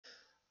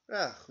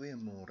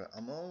Goeiemôre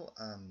almal.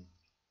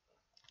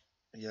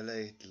 Julle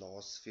het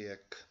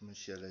laasweek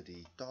moes julle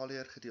die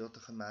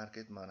taalleergedeelte gemerk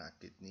het, maar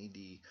ek het nie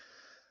die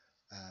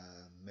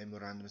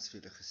memorandums vir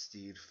julle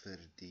gestuur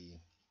vir die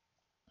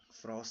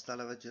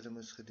vraestelle wat julle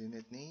moes gedoen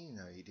het nie.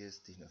 Nou hierdie is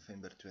die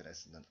November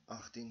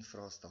 2018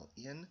 vraestel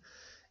 1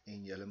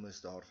 en julle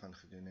moes daarvan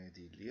gedoen het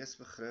die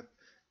leesbegrip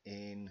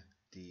en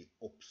die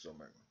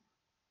opsomming.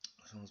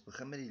 So ons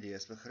begin met die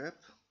leesbegrip,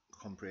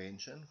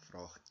 comprehension,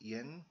 vraag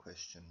 1,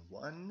 question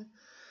 1.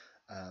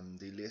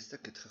 Die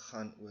leesstuk het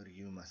gegaan oor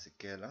Hugh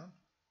Masekela,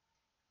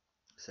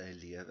 sy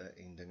lewe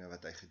en dinge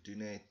wat hy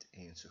gedoen het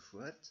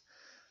ensovoorts.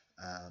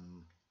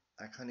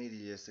 Ek gaan nie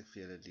die leesstuk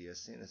vir julle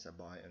lees nie, dit is 'n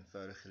baie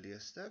eenvoudige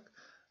leesstuk.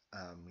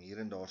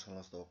 Hier en daar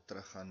sal ons dalk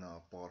teruggaan na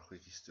 'n paar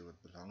goedjies toe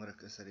wat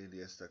belangrik is uit die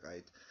leesstuk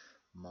uit,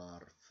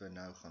 maar vir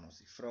nou gaan ons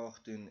die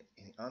vraag doen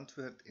en die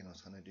antwoord en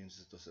ons gaan dit doen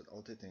soos ons dit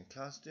altyd in die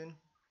klas doen.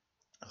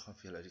 Ek gaan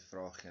vir julle die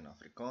vraag gee in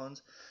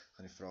Afrikaans,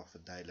 gaan die vraag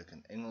verduidelik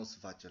in Engels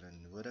wat julle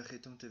nodig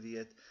het om te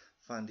weet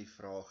van die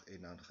vraag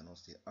en dan gaan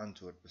ons die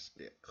antwoord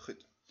bespreek.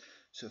 Goed,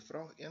 so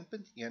vraag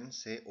 1.1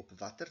 sê op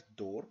watter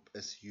dorp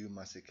is Hugh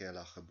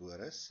Masekela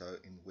gebore? So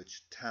in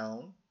which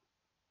town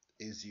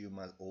is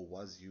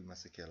was Hugh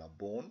Masekela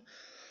born?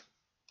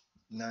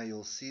 Now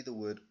you'll see the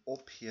word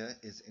op here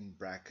is in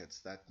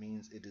brackets. That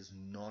means it is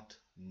not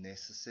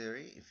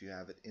necessary. If you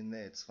have it in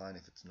there, it's fine.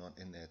 If it's not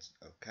in there, it's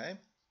okay.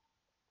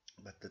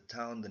 But the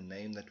town, the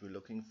name that we're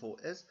looking for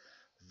is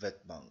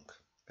Witbank.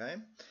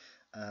 Okay.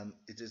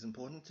 It is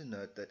important to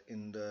note that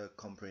in the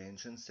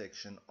comprehension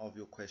section of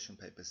your question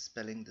paper,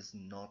 spelling does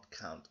not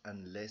count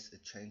unless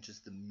it changes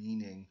the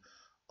meaning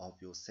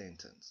of your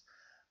sentence.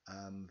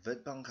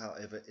 Witbank,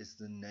 however, is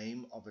the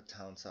name of a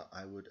town, so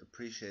I would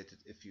appreciate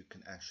it if you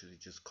can actually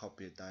just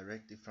copy it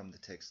directly from the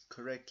text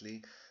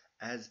correctly,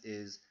 as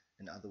is,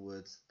 in other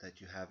words,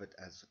 that you have it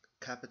as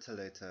a capital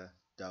letter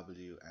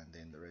W and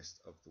then the rest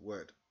of the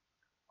word.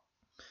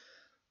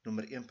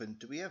 Nommer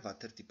 1.2,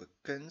 watter tipe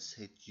kuns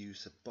het Hugh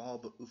se pa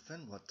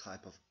beoefen? What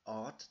type of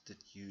art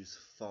did Hugh's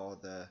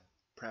father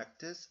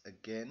practice?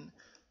 Again,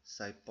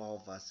 sy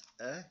pa was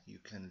you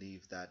can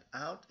leave that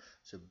out.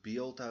 So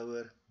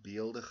beeldhouer,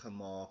 beelde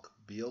gemaak,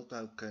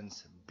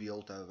 beeldhoukuns,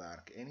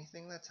 beeldhouwerk.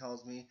 Anything that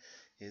tells me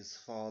his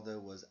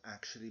father was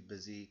actually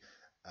busy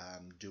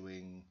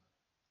doing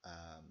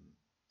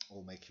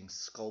or making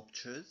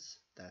sculptures,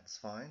 that's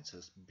fine. So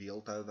it's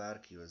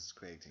beeldhouwerk, he was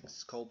creating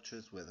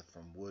sculptures, whether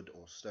from wood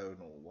or stone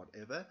or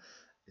whatever.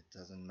 It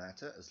doesn't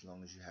matter as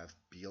long as you have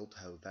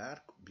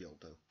beeldhouwerk,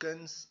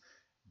 beeldhoukuns,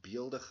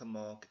 beelde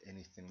gemaak,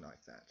 anything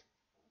like that.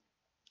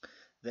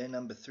 Then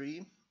number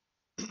 3,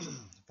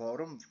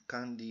 waarom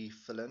kan die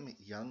film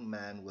Young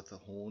Man with a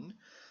Horn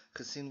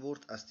gesien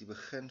word as die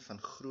begin van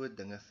groot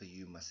dinge vir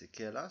Hugh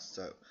Masekela?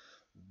 So,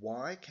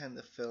 why can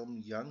the film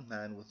Young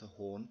Man with a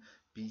Horn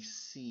be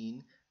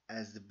seen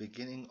as the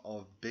beginning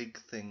of big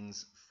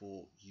things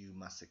for Hugh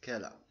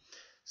Masekela?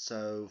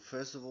 So,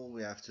 first of all,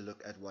 we have to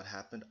look at what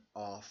happened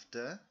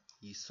after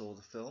he saw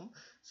the film.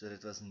 So,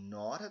 dit was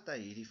nadat hy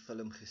hierdie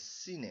film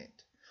gesien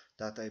het,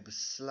 dat hy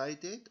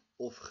besluit het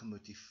of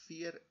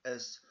gemotiveer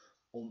is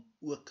om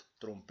ook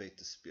trompet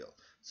te speel.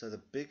 So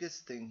the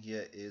biggest thing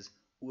here is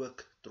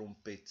ook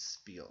trompet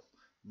speel,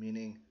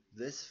 meaning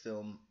this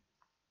film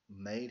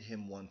made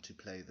him want to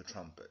play the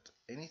trumpet.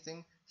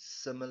 Anything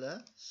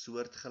similar,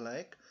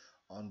 soortgelyk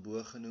aan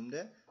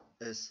bogenoemde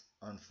is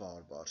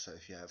aanvaarbaar. So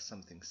if you have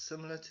something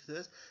similar to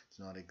this, it's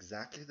not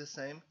exactly the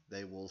same,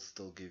 they will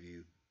still give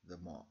you the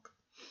mark.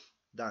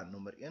 Dan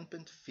nommer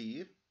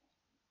 1.4,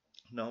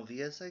 na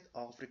wie is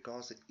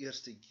Suid-Afrika se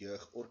eerste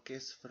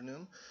jeugorkes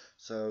vernoem?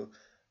 So,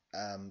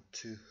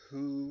 to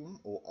whom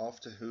or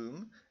after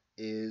whom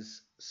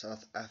is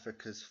South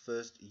Africa's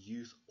first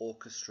youth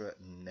orchestra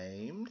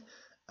named?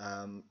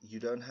 You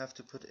don't have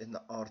to put in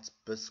the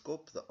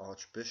Aartsbiskop, the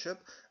Archbishop,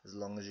 as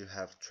long as you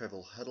have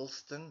Trevor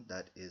Huddleston,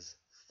 that is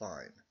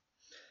fine.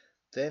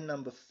 Then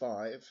number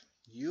 5,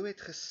 Hugh het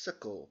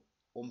gesukkel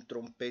om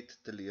trompet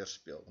te leer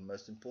speel. The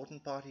most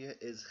important part here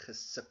is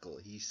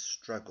gesukkel, he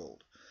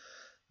struggled.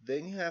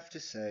 Then you have to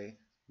say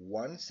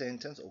one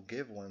sentence or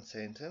give one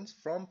sentence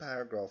from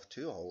paragraph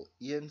 2, al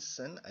een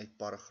sin uit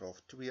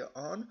paragraaf 2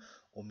 aan,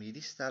 om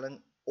hierdie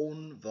stelling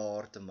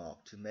onwaar te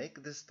maak, to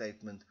make the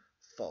statement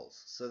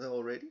false. So they're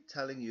already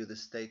telling you the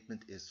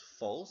statement is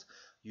false,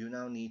 you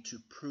now need to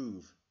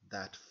prove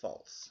that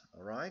false,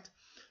 alright?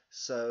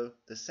 So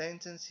the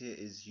sentence here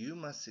is,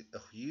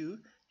 Hugh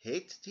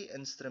het die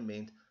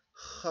instrument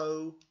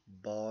gou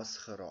baas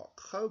geraak.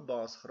 Gou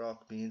baas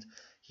geraak means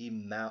he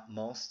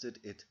mastered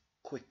it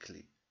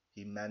quickly.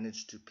 He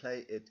managed to play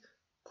it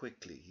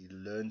quickly. He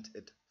learned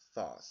it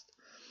fast.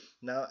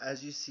 Now,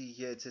 as you see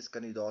here, it says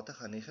kandidate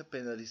gaan nie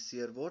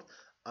gepenaliseer word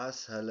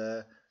as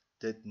hulle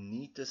dit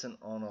nie tussen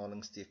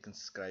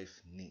aanhalingstekens skryf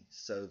nie.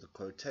 So the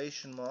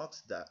quotation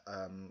marks that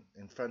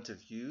in front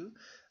of you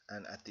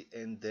and at the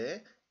end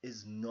there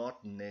is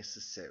not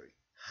necessary.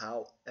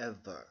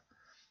 However,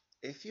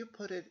 if you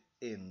put it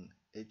in,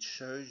 it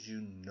shows you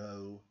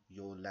know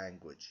your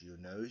language, you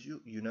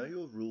know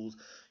your rules,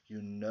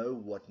 you know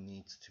what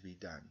needs to be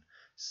done.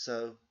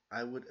 So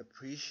I would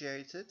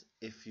appreciate it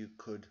if you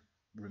could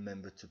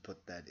remember to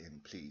put that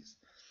in, please.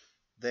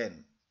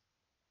 Then,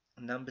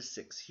 number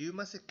 6. Hugh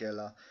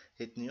Masekela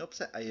het nie op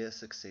sy eie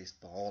sukses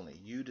behaal nie.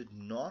 You did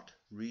not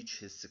reach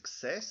his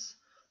success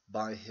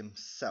by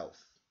himself.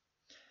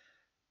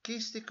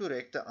 Kies die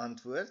korrekte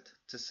antwoord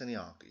tussen die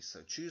hakies.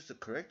 So choose the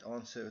correct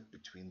answer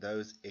between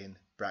those in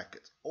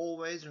brackets.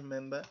 Always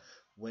remember,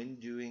 when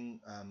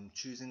doing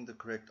choosing the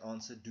correct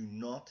answer, do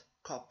not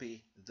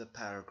copy the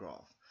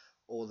paragraph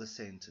or the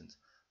sentence.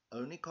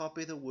 Only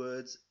copy the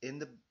words in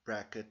the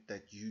bracket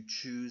that you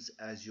choose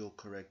as your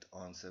correct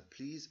answer.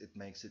 Please, it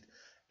makes it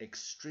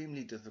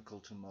extremely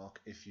difficult to mark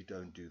if you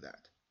don't do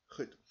that.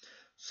 Goed.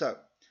 So,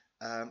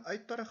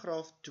 uit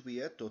paragraaf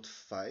 2 tot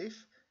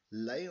 5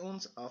 lei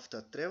ons af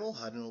dat Trevor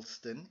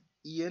Huddleston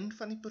een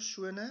van die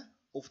persone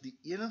of die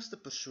enigste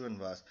persoon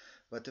was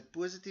wat 'n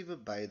positiewe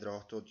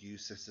bydrae tot Hugh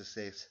se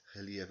sukses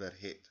gelewer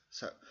het.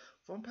 So,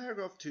 from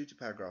paragraph 2 to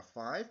paragraph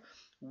 5,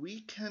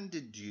 we can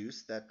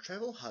deduce that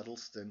Trevor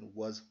Huddleston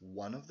was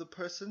one of the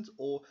persons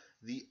or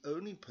the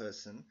only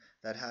person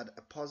that had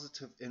a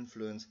positive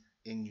influence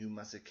in Hugh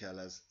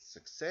Masekela's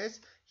success.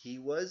 He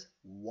was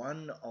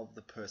one of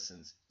the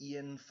persons,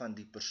 een van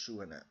die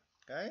persone.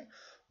 Okay?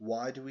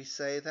 Why do we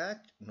say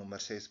that? Nommer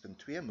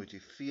 6.2,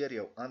 motiveer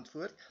jou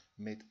antwoord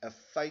met 'n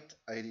feit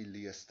uit die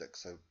leesstuk.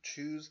 So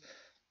choose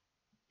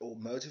or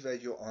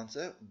motivate your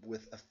answer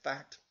with a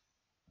fact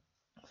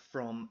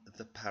from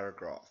the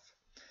paragraph.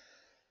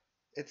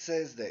 It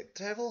says there,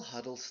 Trevor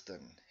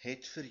Huddleston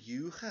het vir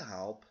Hugh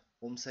gehelp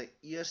om sy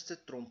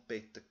eerste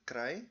trompet te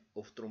kry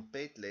of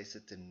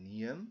trompetlesse te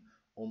neem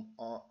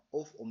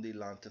of om die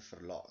land te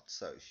verlaat.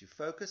 So if you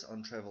focus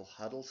on Trevor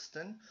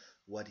Huddleston,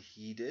 what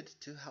he did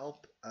to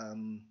help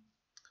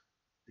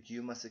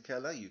Hugh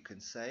Masekela, you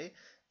can say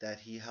that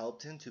he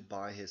helped him to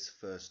buy his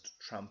first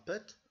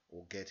trumpet,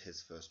 or get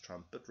his first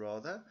trumpet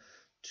rather,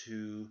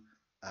 to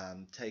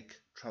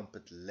take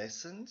trumpet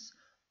lessons,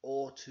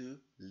 or to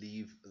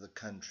leave the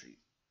country.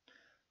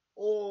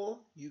 Or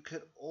you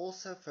could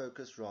also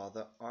focus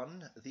rather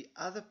on the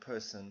other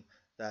person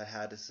that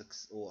had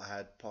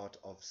had part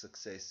of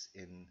success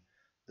in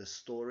the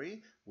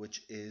story,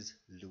 which is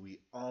Louis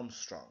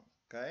Armstrong.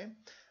 Okay?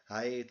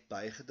 Hy het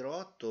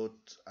bygedra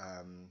tot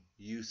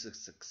Hugh se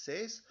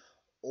sukses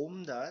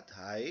omdat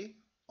hy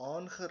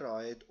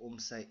aangeraai het om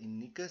sy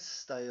unieke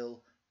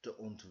styl te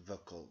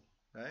ontwikkel.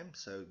 Okay?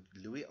 So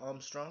Louis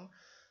Armstrong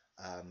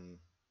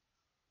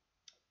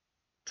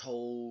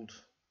told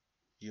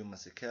Hugh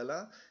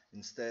Masekela,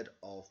 instead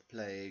of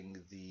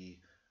playing the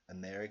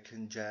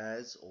American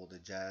jazz or the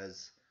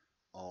jazz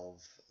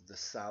of the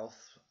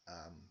South,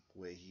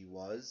 where he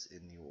was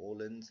in New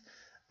Orleans,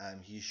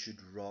 he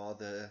should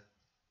rather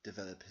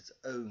develop his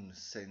own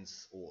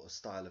sense or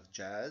style of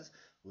jazz,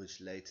 which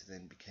later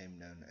then became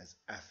known as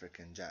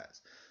African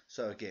jazz.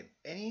 So again,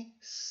 any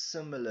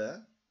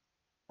similar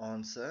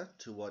answer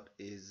to what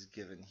is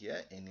given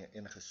here,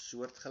 enige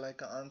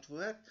soortgelyke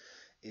antwoord,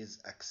 is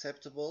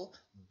acceptable,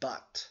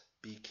 but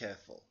be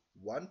careful.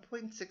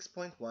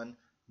 1.6.1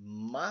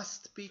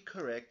 must be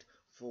correct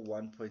for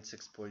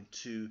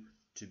 1.6.2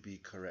 to be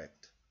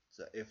correct.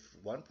 So if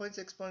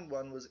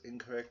 1.6.1 was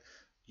incorrect,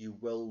 you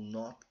will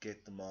not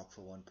get the mark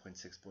for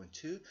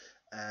 1.6.2,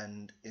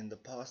 and in the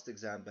past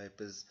exam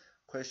papers,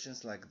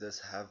 questions like this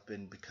have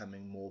been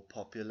becoming more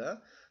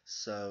popular,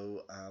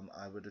 so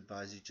I would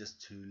advise you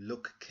just to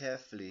look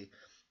carefully,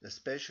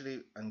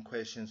 especially on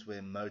questions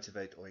where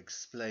motivate or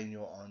explain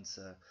your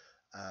answer.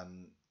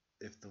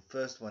 If the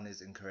first one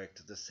is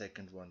incorrect, the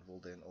second one will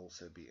then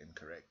also be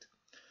incorrect.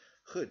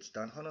 Goed,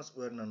 dan gaan ons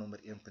oor na nommer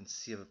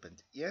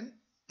 1.7.1.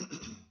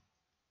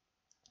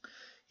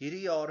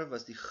 Hierdie jare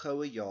was die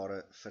goue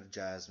jare vir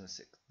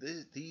jazzmusiek.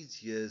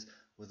 These years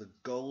were the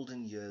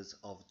golden years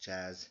of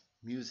jazz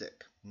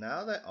music.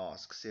 Now they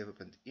ask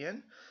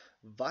 7.1,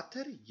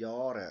 watter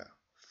jare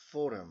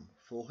vorm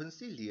volgens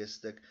die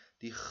leesstuk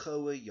die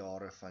goue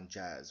jare van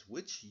jazz?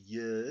 Which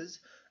years,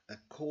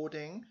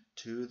 according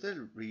to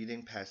the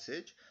reading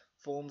passage,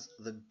 forms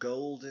the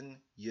golden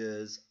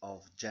years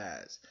of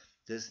jazz?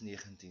 Dis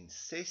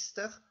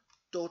 1960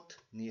 tot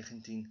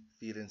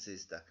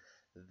 1964.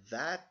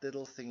 That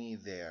little thingy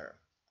there,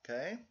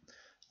 okay,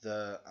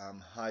 the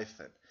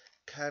hyphen,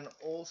 can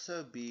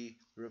also be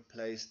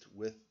replaced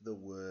with the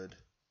word,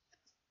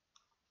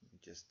 let me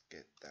just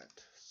get that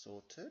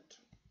sorted.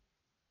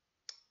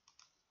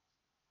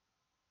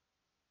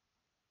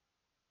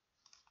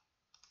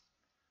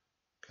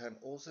 Can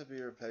also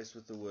be replaced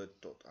with the word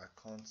dot. I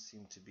can't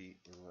seem to be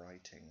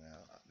writing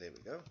now. There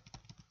we go.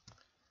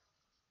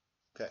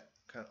 Okay,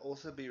 can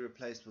also be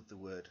replaced with the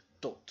word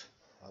dot.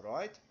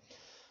 Alright.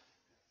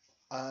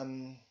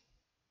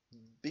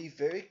 Be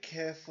very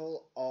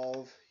careful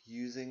of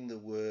using the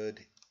word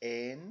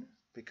en,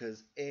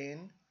 because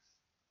en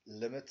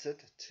limits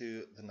it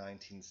to the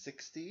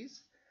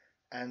 1960s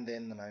and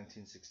then the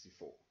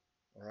 1964.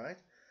 Alright?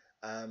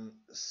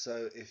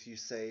 So if you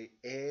say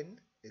en,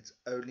 it's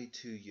only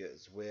 2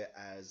 years,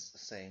 whereas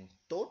saying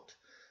tot,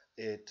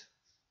 it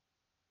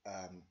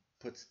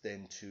puts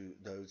then to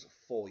those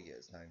 4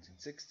 years,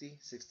 1960,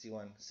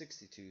 61,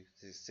 62,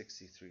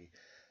 63,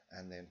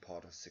 and then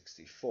part of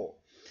 64.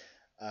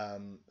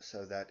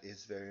 So that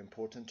is very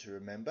important to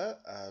remember.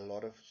 A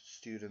lot of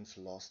students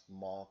lost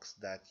marks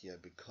that year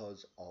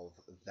because of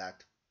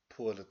that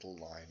poor little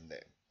line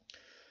there.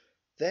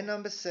 Then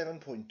number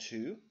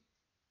 7.2.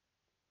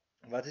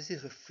 Wat is die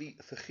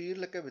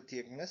figuurlike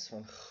betekenis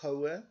van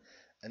goue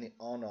in die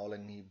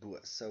aanhaling hierbo?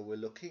 So we're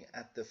looking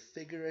at the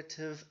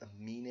figurative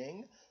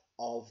meaning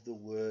of the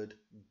word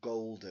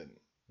golden.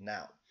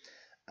 Now,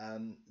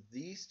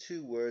 these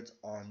two words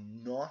are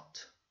not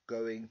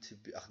going to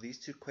be, these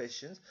two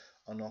questions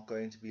are not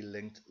going to be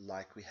linked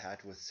like we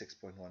had with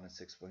 6.1 and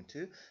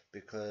 6.2,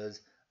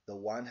 because the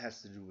one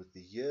has to do with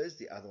the years,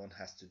 the other one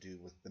has to do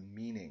with the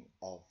meaning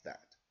of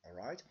that. All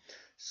right.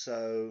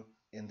 So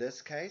in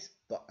this case,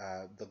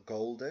 the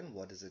golden,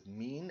 what does it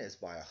mean? Is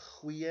baie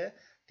goeie,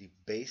 die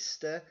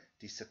beste,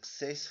 die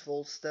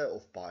succesvolste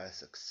of baie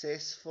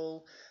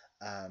succesvol,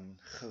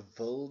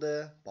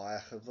 gewilde, baie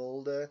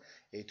gewilde,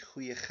 het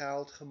goeie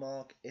geld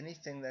gemaak.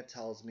 Anything that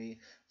tells me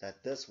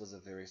that this was a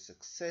very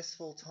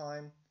successful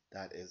time,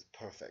 that is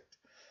perfect.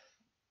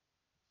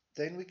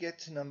 Then we get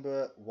to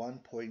number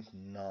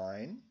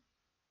 1.9.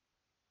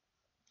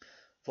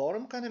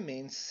 Waarom kan 'n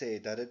mens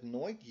sê dat dit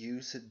nooit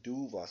Hugh se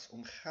doel was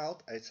om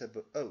geld uit sy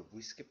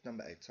we skipped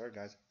number 8, sorry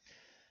guys.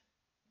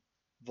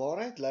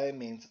 Waaruit lei 'n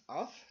mens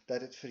af dat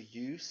dit vir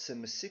Hugh se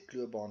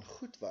musiekloopbaan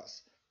goed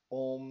was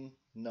om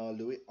na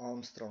Louis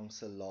Armstrong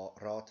se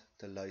raad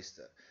te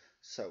luister?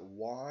 So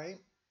why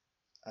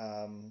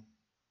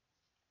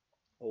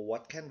or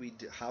what can we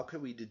do, how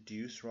can we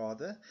deduce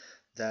rather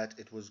that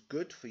it was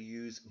good for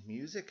Hugh's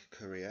music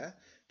career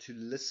to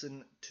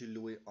listen to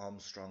Louis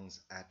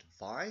Armstrong's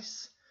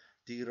advice?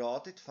 Die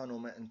raad het van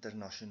hom 'n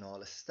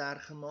internasionale ster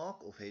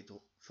gemaak of het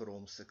vir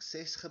hom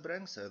sukses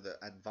gebring. So the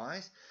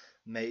advice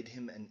made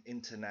him an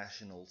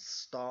international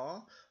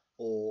star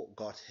or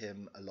got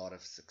him a lot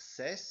of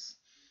success.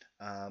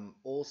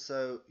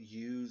 Also,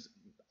 Hugh's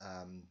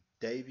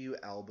debut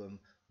album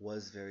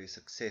was very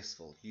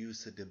successful.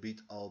 Hugh's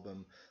debut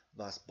album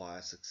was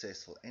baie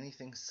successful.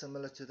 Anything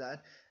similar to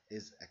that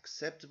is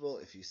acceptable.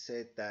 If you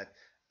said that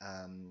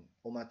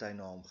omdat hy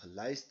na hom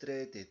geluister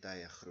het, het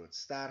hy 'n groot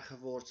ster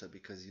geword. So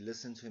because you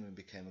listened to him, he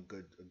became a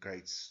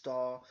great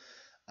star.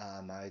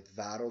 Hy het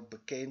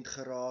wêreldbekend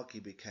geraak. He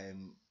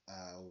became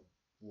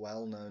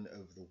well known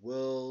over the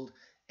world.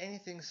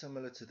 Anything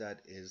similar to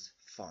that is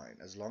fine,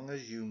 as long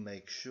as you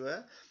make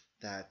sure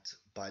that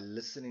by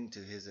listening to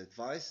his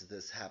advice,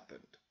 this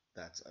happened.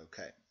 That's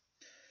okay.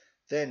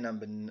 Then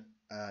number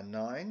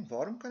 9.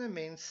 Waarom kan 'n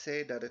mens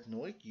sê dat dit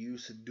nooit Hugh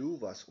se doel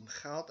was om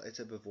geld uit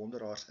sy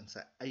bewonderaars in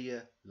sy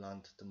eie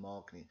land te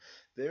maak nie?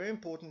 Very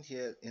important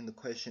here in the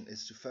question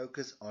is to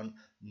focus on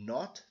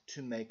not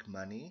to make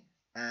money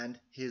and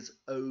his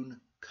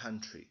own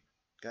country.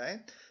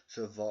 Okay?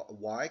 So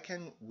why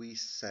can we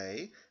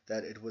say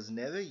that it was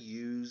never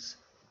Hugh's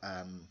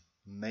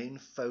main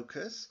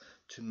focus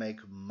to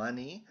make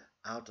money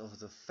out of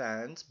the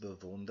fans,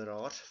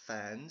 bewonderaars,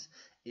 fans,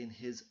 in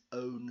his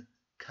own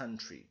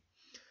country?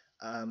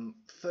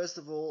 First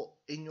of all,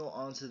 in your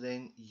answer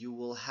then, you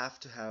will have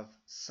to have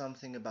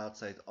something about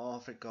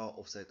Suid-Afrika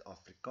of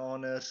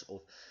Suid-Afrikaners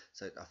of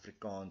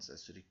Suid-Afrikaans.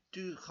 So die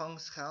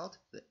toegangsgeld,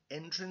 the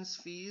entrance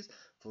fees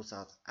for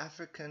South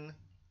African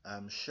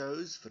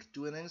shows,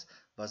 vertonings,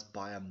 was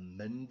baie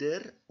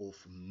minder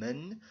of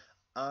min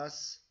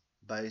as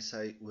by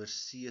sy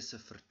oorseese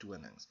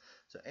vertonings.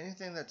 So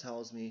anything that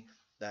tells me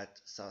that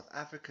South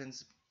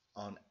Africans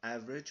on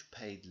average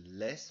paid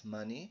less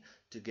money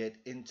to get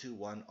into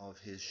one of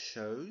his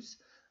shows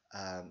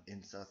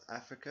in South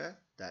Africa,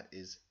 that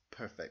is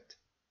perfect.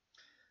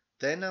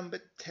 Then number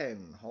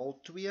 10,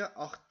 haal 2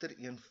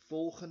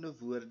 agtereenvolgende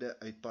woorde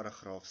uit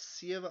paragraaf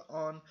 7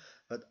 aan,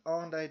 wat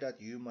aandui dat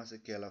Hugh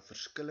Masekela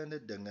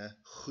verskillende dinge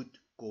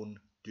goed kon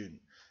doen.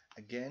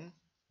 Again,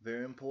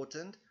 very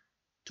important,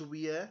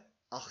 2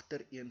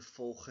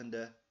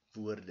 agtereenvolgende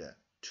woorde,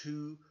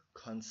 2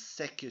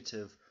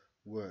 consecutive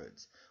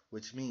words,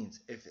 which means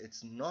if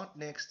it's not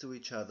next to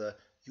each other,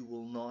 you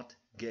will not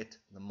get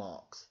the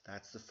marks.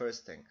 That's the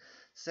first thing.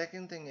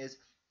 Second thing is,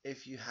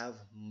 if you have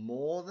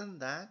more than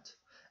that,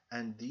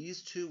 and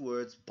these 2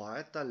 words,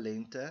 baie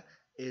talente,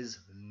 is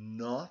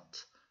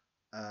not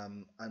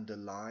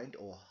underlined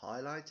or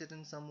highlighted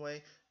in some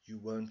way, you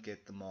won't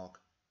get the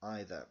mark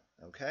either.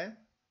 Okay?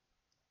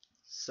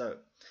 So,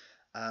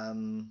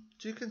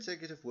 2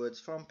 consecutive words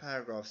from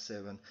paragraph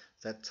 7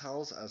 that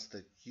tells us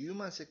that Hugh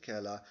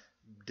Masekela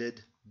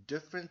did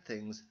different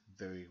things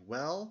very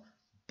well,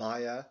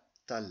 baie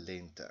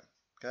talente.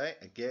 Okay,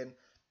 again,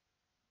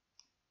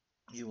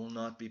 you will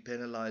not be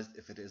penalized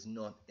if it is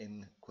not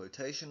in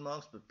quotation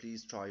marks, but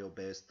please try your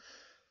best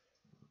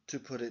to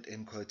put it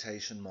in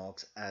quotation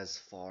marks as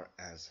far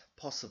as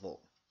possible.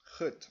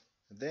 Goed,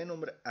 then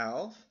nummer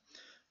 11.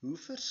 Hoe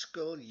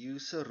verskil Hugh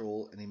se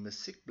rol in die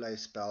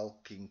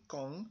musiekblyspel King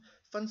Kong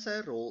van sy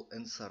rol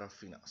in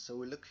Sarafina? So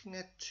we're looking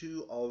at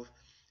 2 of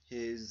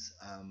his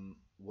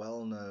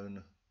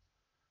well-known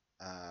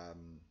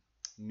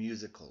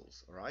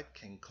musicals, all right?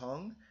 King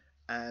Kong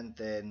and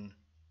then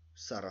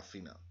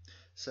Sarafina.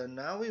 So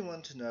now we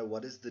want to know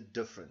what is the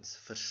difference.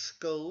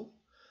 Verskil,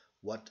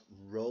 what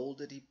role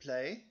did he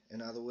play,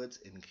 in other words,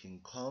 in King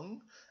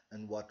Kong,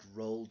 and what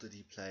role did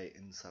he play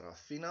in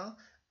Sarafina,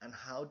 and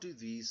how do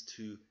these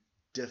two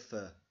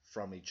differ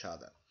from each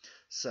other?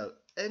 So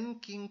in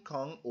King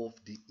Kong of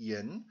die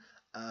een,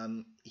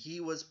 he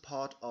was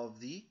part of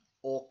the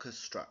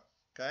orchestra.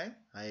 Okay?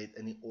 Hy het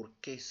in die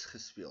orkes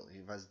gespeel.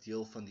 Hy was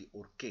deel van die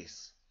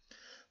orkes.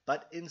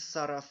 But in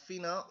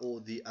Sarafina,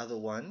 or the other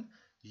one,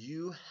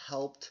 you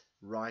helped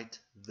write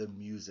the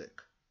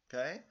music.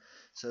 Okay?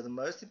 So the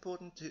most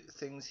important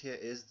things here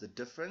is the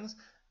difference.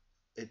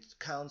 It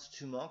counts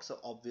 2 marks, so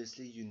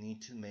obviously you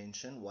need to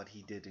mention what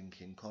he did in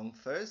King Kong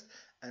first,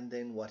 and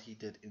then what he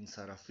did in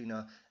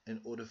Sarafina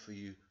in order for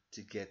you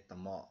to get the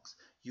marks.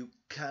 You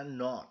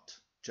cannot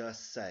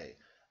just say,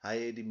 hy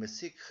het die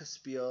musiek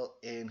gespeel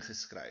en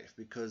geskryf,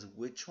 because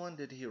which one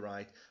did he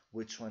write,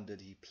 which one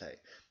did he play?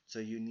 So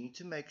you need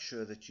to make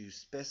sure that you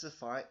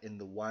specify in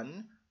the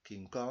one,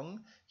 King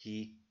Kong,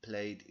 he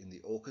played in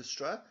the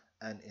orchestra,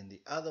 and in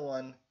the other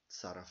one,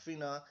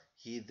 Sarafina,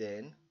 he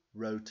then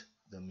wrote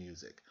the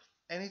music.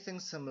 Anything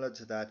similar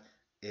to that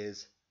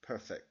is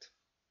perfect.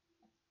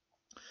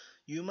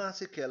 Yuma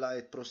Sekela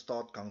het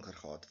prostaatkanker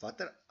gehad.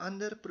 Watter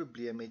ander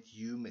probleem het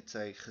jy met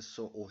sy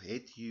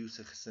gesondheid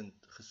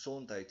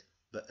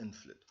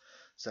beïnvloed?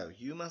 So,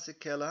 Yuma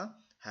Sekela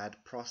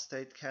had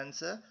prostate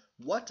cancer.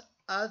 What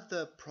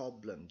other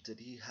problem did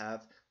he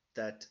have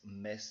that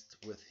messed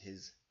with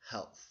his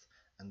health?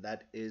 And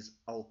that is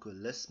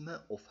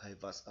alcoholisme, of hy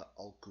was 'n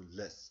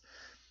alcoholist.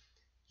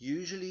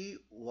 Usually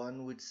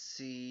one would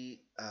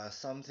see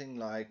something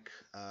like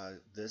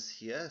this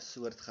here,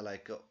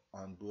 soortgelyke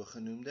aan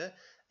bogenoemde,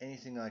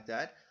 anything like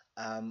that,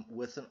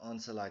 with an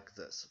answer like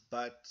this.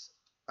 But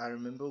I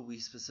remember we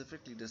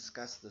specifically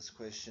discussed this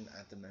question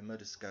at the memo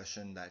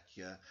discussion that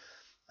here,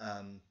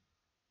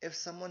 if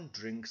someone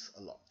drinks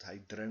a lot, hy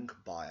drink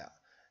baie,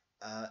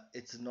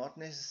 it's not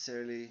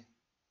necessarily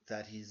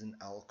that he's an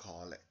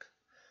alcoholic.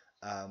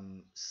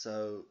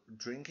 So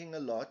drinking a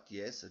lot,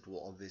 yes, it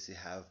will obviously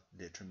have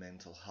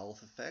detrimental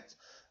health effects,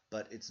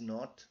 but it's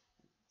not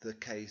the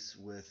case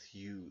with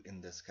you in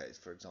this case,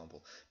 for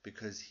example,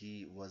 because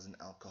he was an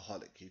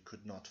alcoholic. He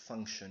could not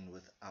function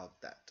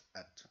without that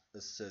at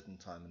a certain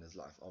time in his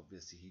life.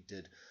 Obviously, he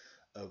did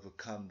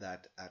overcome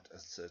that at a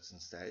certain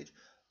stage,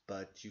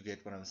 but you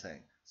get what I'm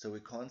saying. So we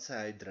can't say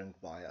hy drink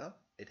baie.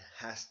 It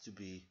has to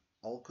be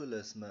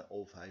alcoholisme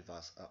of hy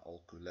was 'n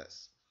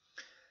alcoholist.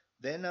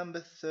 Then number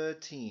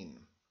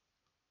 13.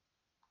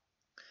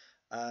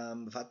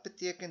 Wat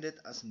beteken dit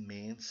as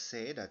mens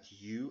sê dat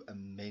you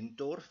 'n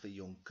mentor vir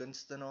jong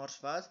kunstenaars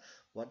was?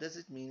 What does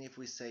it mean if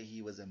we say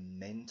he was a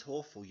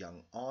mentor for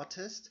young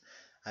artists?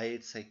 Hy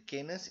het sy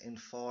kennis en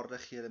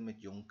vaardighede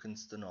met jong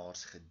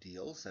kunstenaars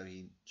gedeel. So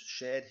he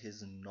shared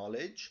his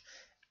knowledge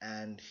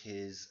and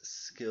his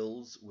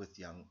skills with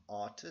young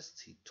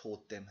artists. He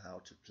taught them how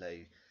to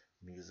play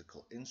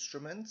musical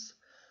instruments.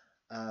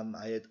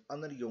 Hy het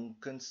ander jong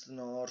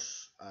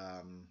kunstenaars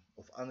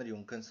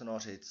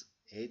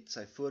het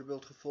sy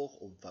voorbeeld gevolg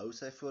of wou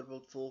sy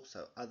voorbeeld volg,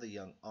 so other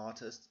young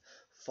artists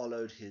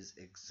followed his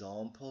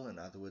example. In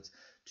other words,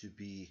 to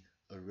be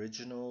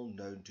original,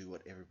 don't do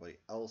what everybody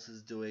else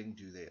is doing,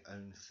 do their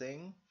own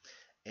thing.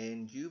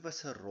 En jy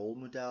was 'n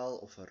rolmodel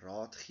of 'n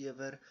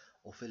raadgewer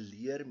of 'n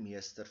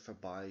leermeester vir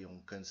baie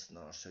jong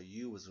kunstenaars. So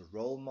you was a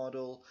role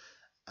model.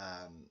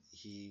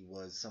 He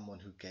was someone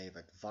who gave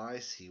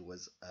advice. He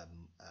was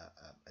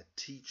a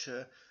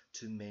teacher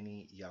to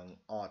many young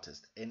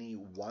artists. Any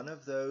one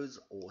of those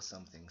or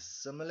something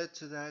similar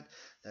to that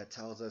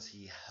tells us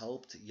he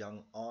helped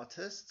young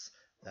artists,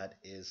 that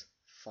is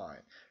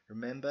fine.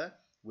 Remember,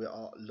 we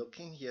are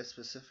looking here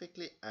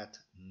specifically at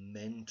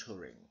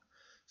mentoring.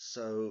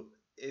 So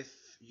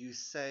if you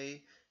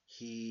say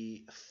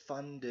he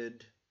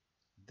funded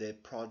their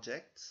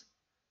projects,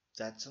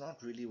 that's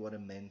not really what a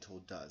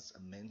mentor does. A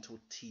mentor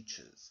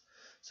teaches.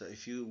 So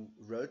if you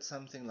wrote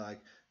something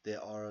like,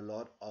 there are a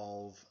lot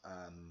of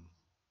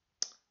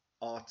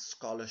art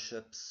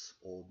scholarships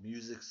or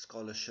music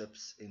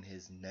scholarships in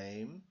his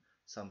name,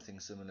 something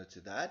similar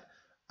to that,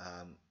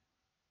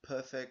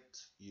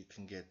 perfect, you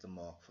can get the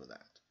mark for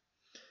that.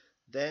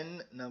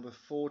 Then number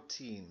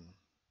 14.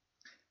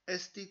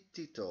 Is die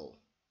titel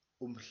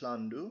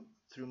Umhlando,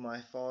 Through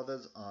My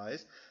Father's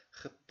Eyes,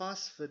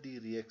 gepas vir die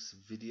reeks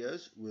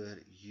video's oor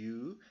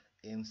you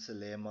en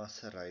Selema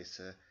se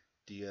reise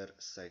deur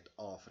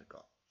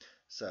Suid-Afrika?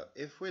 So,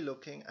 if we're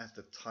looking at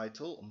the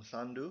title,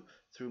 Umhlando,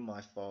 Through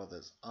My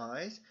Father's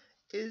Eyes,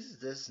 is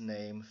this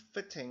name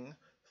fitting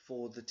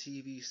for the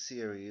TV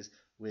series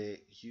where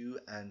you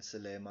and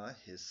Selema,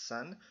 his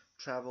son,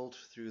 traveled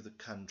through the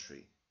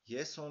country?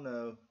 Yes or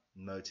no?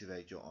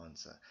 Motivate your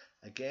answer.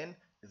 Again,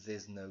 if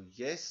there's no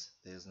yes,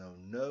 there's no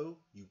no,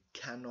 you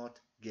cannot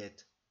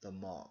get the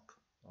mark.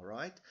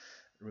 Alright?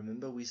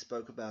 Remember, we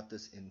spoke about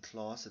this in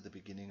class at the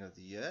beginning of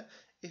the year.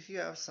 If you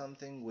have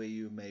something where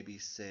you maybe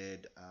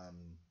said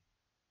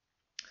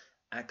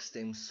ek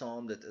stem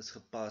saam, dit is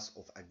gepas,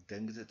 of ek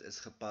dink dit is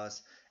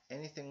gepas,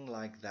 anything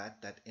like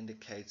that that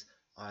indicates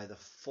either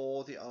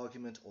for the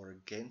argument or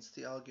against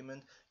the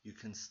argument, you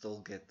can still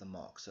get the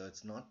mark. So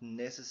it's not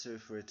necessary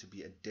for it to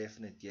be a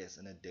definite yes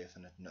and a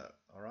definite no.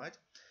 All right.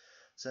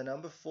 So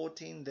number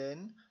 14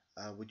 then,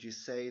 would you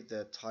say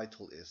the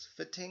title is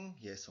fitting?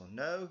 Yes or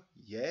no?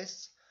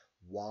 Yes.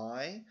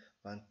 Why?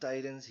 Want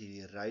tydens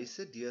hierdie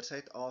reise deur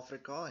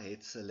Suid-Afrika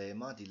het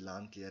Selema die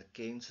land leer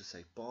ken soos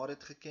sy pa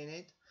dit geken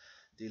het,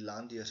 die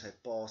land deur sy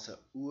pa se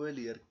oë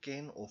leer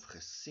ken of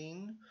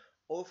gesien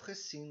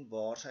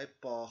waar sy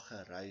pa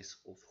gereis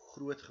of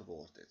groot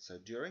geword het. So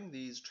during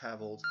these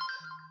travels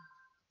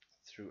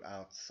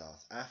throughout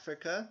South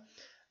Africa,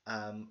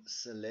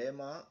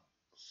 Selema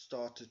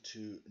started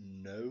to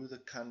know the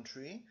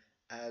country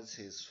as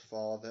his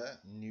father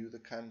knew the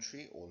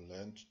country, or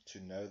learned to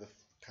know the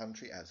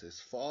country as his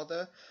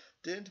father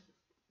did.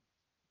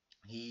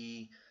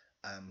 He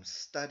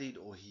studied,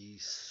 or he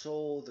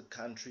saw the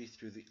country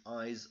through the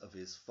eyes of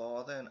his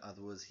father. In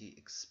other words, he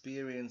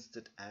experienced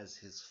it as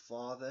his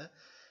father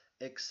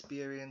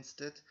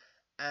experienced it,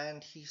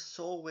 and he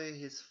saw where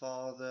his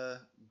father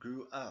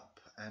grew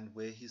up and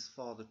where his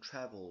father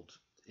traveled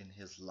in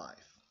his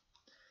life.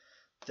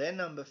 Then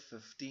number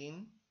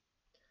 15,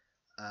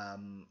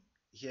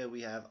 here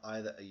we have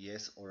either a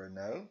yes or a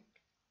no.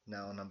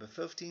 Now number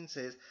 15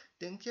 says,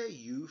 dink jy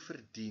you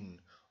verdien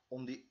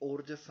om die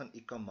orde van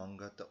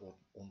Ikhamanga te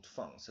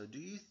ontvang? So do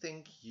you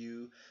think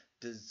you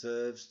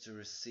deserves to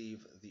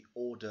receive the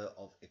order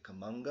of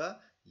Ikhamanga?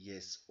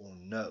 Yes or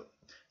no?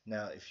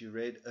 Now, if you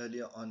read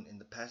earlier on in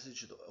the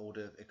passage, the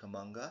order of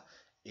Ikhamanga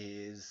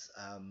is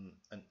a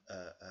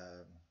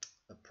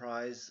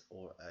prize,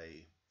 or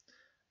a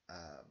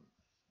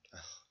I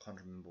can't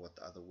remember what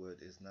the other word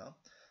is now,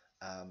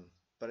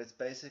 but it's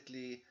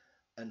basically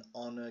an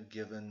honor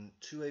given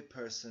to a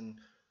person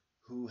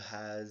who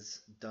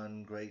has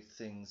done great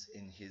things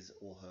in his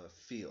or her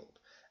field.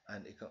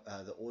 And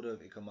the order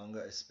of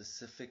Ikhamanga is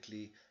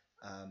specifically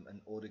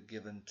an order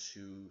given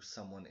to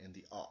someone in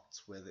the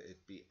arts, whether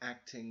it be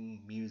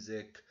acting,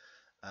 music,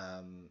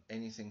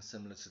 anything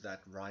similar to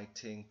that,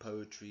 writing,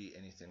 poetry,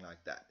 anything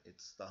like that.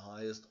 It's the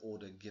highest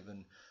order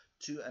given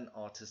to an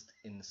artist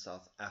in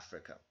South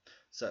Africa.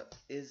 So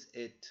is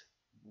it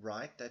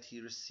right that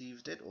he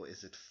received it, or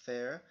is it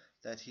fair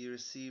that he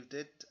received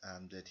it,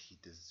 that he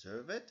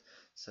deserve it?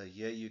 So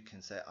here you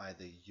can say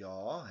either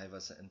ja, hy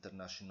was 'n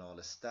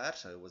internasionale ster,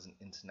 so he was an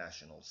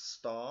international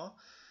star.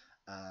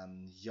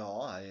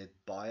 Ja, hy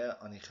het baie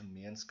aan die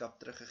gemeenskap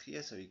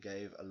teruggegee, so he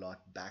gave a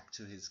lot back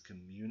to his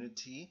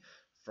community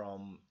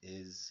from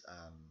his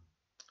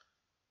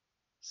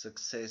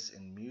success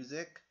in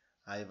music.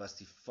 Hy was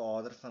die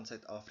vader van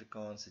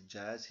Suid-Afrikaanse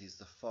jazz, he's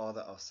the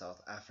father of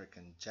South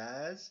African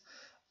jazz.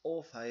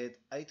 Of hy het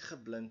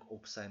uitgeblink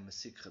op sy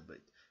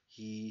musiekgebied.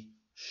 He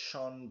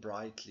shone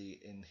brightly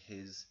in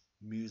his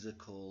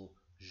musical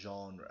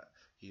genre.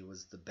 He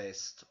was the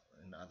best,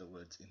 in other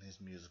words, in his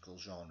musical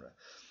genre.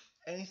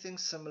 Anything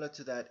similar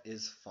to that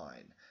is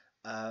fine.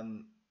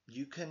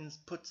 You can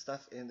put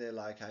stuff in there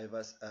like hy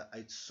was 'n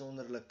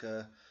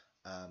uitsonderlike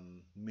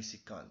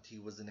musikant. He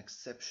was an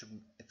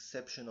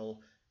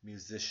exceptional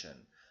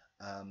musician.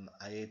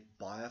 Hy het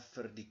baie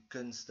vir die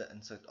kunste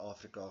in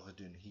Suid-Afrika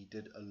gedoen. He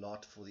did a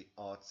lot for the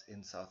arts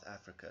in South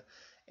Africa.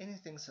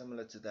 Anything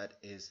similar to that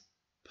is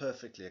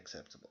perfectly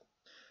acceptable.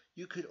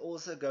 You could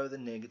also go the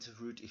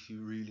negative route if you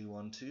really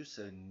want to.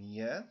 So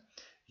nee,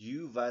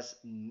 you was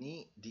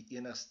nie die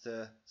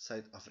enigste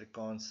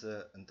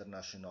Suid-Afrikaanse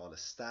internasionale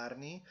ster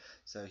nie.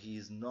 So he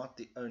is not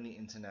the only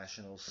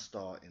international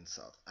star in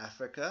South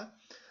Africa.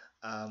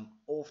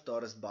 Of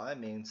daar is baie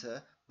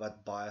mense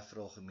wat baie vir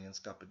hul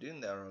gemeenskappe doen.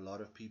 There are a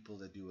lot of people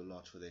that do a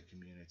lot for their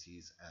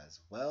communities as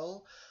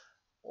well.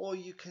 Or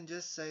you can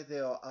just say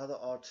there are other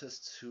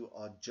artists who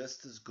are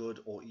just as good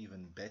or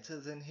even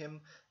better than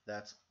him.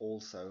 That's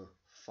also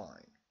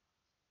fine.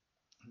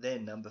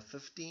 Then number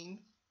 15,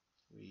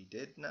 we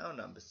did now.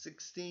 Number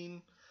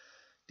 16,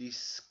 die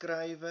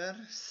skrywer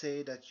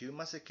sê dat Hugh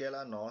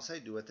Masekela na sy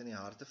dood in die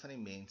harte van die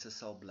mense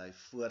sal bly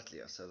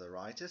voortleef. So the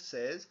writer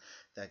says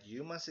that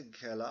Hugh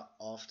Masekela,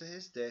 after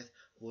his death,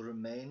 will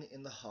remain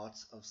in the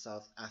hearts of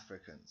South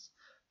Africans.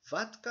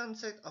 Wat kan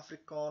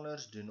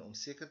Suid-Afrikaners doen om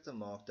seker te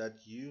maak dat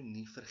Hugh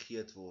nie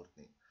vergeet word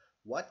nie?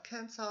 What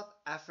can South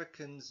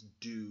Africans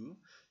do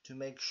to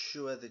make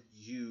sure that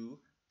Hugh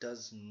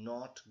does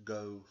not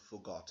go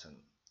forgotten?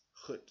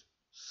 Goed,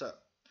 so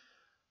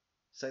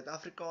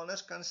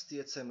Suid-Afrikaners kan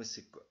steeds sy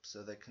musiek koop,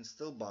 so they can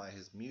still buy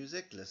his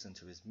music, listen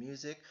to his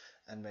music,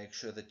 and make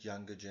sure that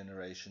younger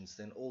generations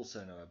then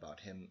also know about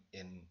him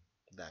in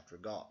that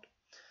regard.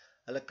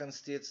 Hulle kan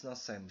steeds na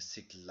sy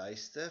musiek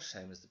luister,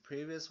 same as the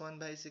previous one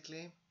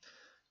basically.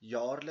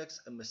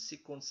 Jaarliks 'n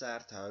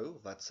musiekkonsert hou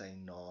wat sy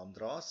naam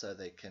dra, so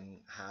they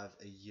can have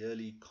a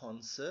yearly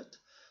concert,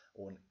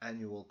 or an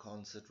annual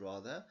concert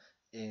rather,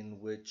 in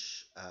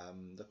which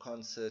the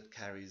concert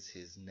carries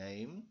his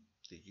name,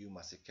 the Hugh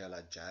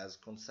Masekela Jazz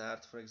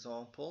Concert, for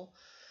example.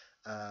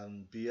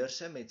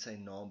 Beurse met sy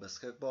naam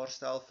beskikbaar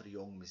stel vir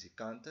jong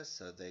musikante,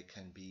 so they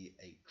can be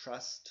a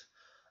trust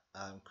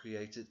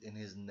created in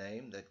his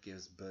name that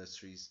gives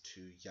bursaries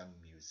to young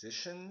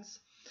musicians.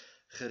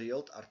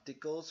 Gereeld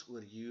artikels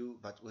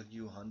wat oor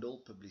jou handel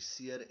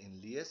publiseer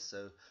en lees,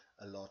 so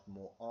a lot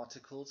more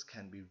articles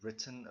can be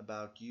written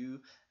about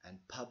you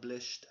and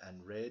published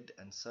and read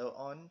and so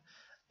on.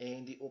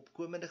 En die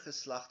opkomende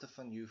geslagte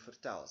van jou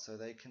vertel, so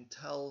they can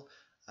tell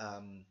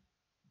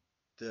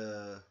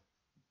the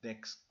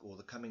next or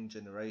the coming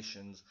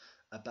generations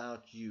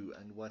about you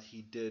and what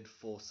he did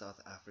for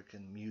South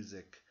African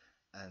music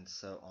and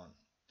so on.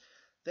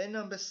 Then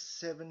number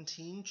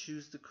 17,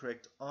 choose the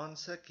correct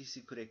answer. Kies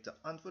die korrekte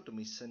antwoord om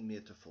die sin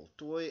mee te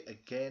voltooi.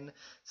 Again,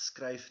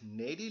 skryf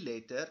net die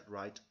letter,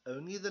 write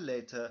only the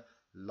letter,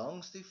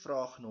 langs die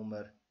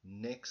vraagnommer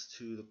next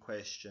to the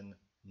question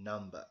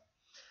number.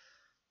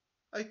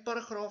 Uit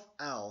paragraaf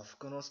 11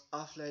 kan ons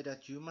aflei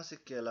dat Hugh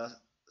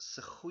Masekela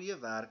se goeie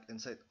werk in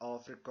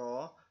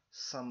Suid-Afrika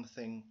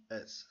something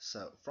is.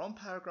 So, from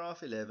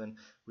paragraph 11,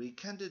 we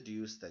can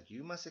deduce that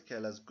Hugh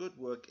Masekela's good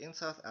work in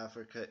South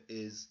Africa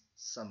is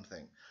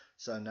something.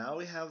 So now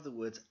we have the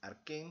words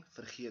erken,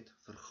 vergeet,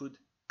 vergoed,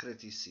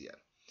 kritiseer.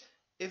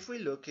 If we're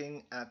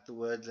looking at the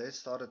word, let's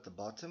start at the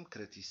bottom,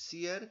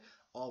 kritiseer.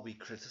 Are we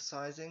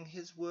criticizing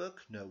his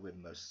work? No, we're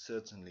most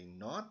certainly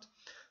not.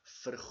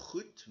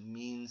 Vergoed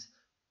means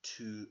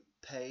to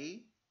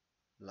pay,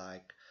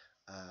 like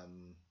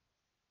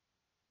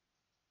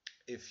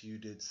if you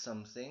did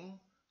something,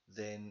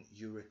 then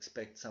you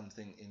expect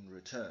something in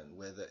return,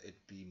 whether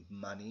it be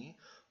money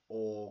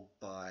or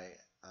by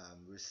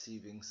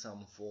receiving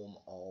some form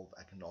of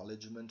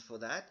acknowledgement for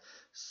that.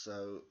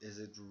 So is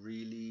it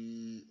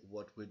really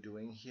what we're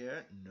doing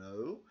here?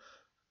 No.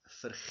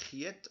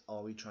 Vergeet,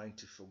 are we trying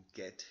to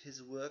forget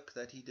his work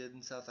that he did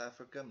in South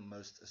Africa?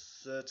 Most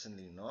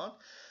certainly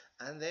not.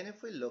 And then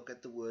if we look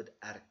at the word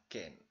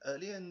erken,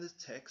 earlier in the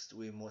text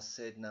we must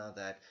said now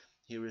that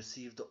he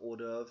received the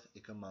Order of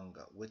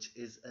Ikhamanga, which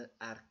is an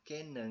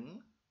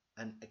erkenning,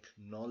 an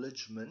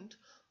acknowledgement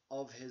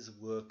of his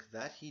work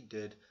that he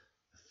did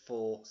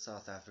for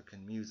South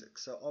African music.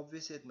 So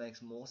obviously it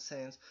makes more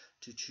sense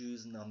to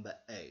choose number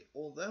A.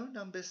 Although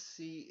number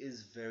C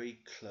is very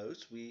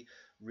close, we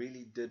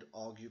really did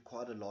argue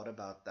quite a lot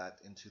about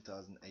that in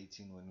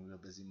 2018 when we were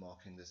busy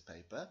marking this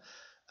paper.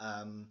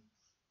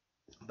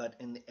 But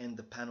in the end,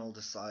 the panel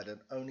decided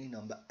only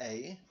number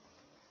A,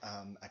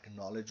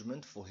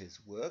 acknowledgement for his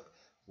work,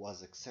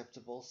 was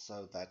acceptable.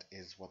 So that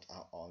is what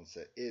our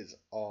answer is,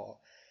 our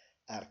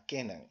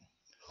erkenning.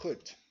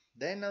 Goed.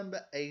 Then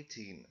number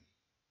 18.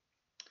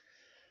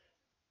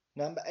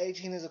 Number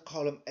 18 is a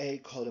column A,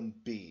 column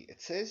B. It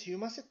says, Hugh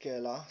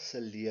Masekela se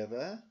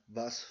lewe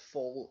was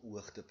vol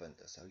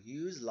hoogtepunte. So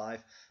Hugh's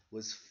life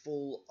was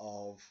full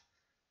of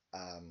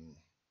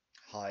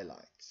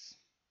highlights.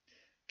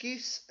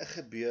 Kies 'n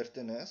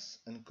gebeurtenis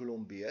in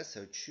kolom B,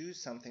 so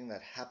choose something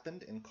that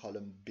happened in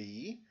column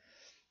B,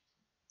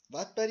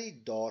 wat by die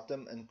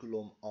datum in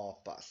kolom A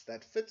pas,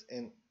 that fits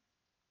in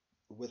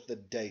with the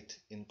date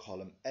in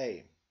column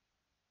A.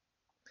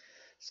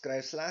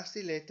 Skryf slegs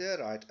die letter,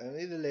 write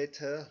only the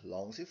letter,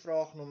 langs die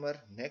vraagnommer,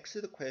 next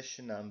to the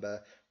question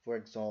number, for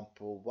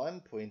example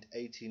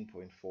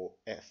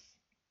 1.18.4f.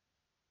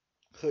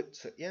 Goed,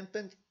 so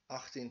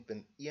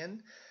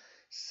 1.18.1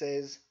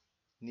 says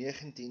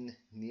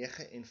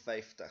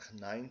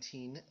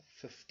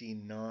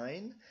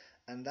 1959,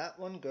 and that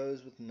one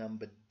goes with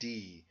number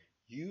D.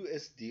 U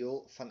is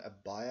deel van 'n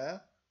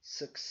baie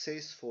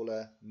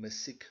suksesvolle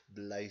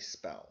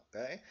musiekblyspel.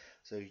 Okay,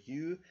 so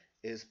U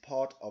is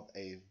part of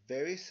a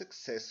very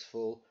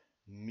successful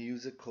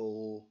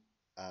musical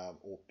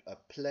or a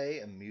play,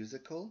 a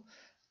musical,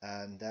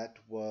 and that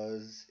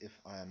was, if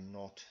I am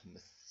not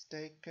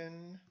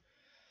mistaken,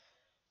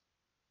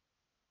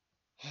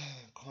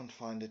 I can't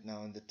find it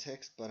now in the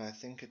text, but I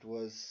think it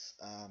was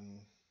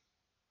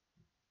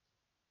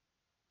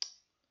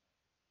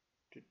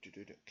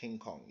King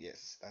Kong.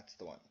 Yes, that's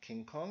the one.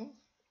 King Kong.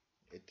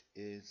 It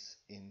is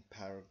in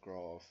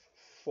paragraph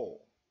 4.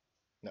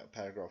 No,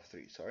 paragraph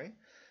 3, sorry.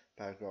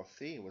 Paragraph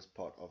 3 was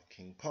part of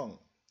King Kong.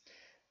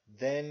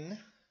 Then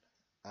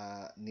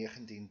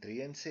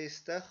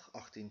 1963,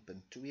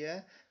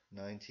 18.2,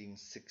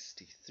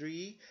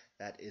 1963,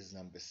 that is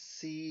number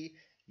C.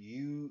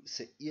 Hugh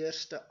se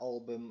eerste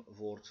album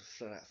word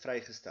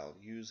vrygestel.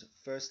 Hugh's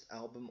first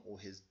album or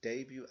his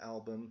debut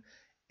album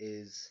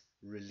is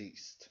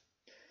released.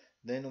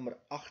 Then number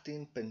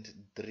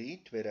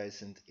 18.3,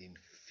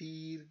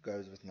 2004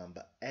 goes with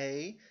number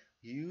A.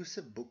 Hugh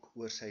se boek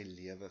oor sy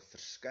lewe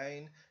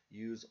verskyn.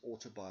 Hugh's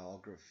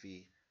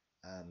autobiography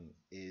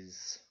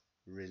is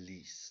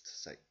released.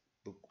 Sy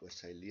boek oor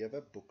sy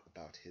lewe, book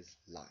about his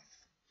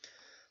life.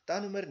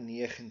 Dan nummer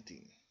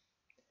 19.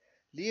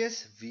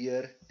 Lees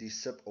weer die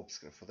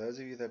subopskrif. For those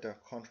of you that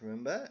can't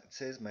remember, it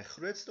says, my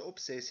grootste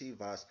obsessie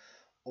was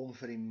om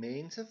vir die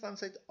mense van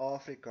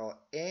Suid-Afrika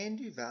en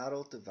die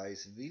wêreld te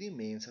wys wie die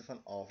mense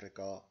van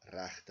Afrika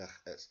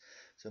regtig is.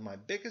 So my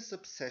biggest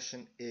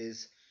obsession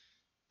is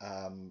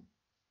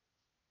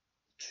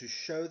to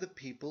show the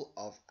people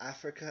of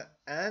Africa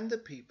and the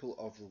people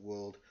of the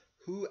world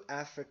who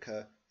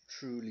Africa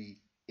truly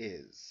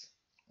is.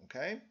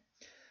 Okay?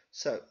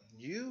 So,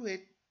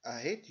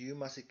 het you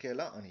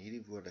Masekela aan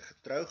hierdie woorde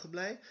getrou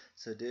gebly?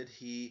 So did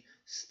he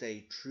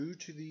stay true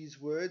to these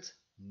words?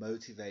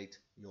 Motivate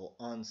your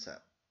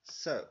answer.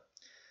 So,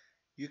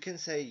 you can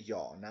say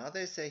ja. Now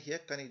they say here,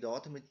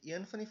 kandidaate moet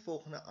een van die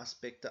volgende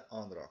aspekte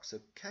aanraak. So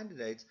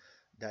candidates,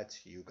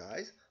 that's you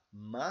guys,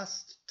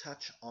 must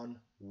touch on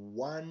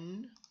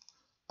one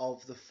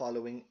of the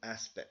following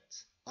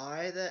aspects.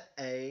 Either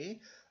A,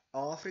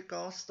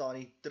 Afrika staan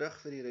nie terug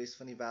vir die rest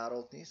van die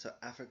wêreld nie, so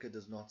Africa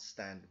does not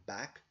stand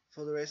back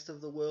for the rest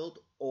of the world,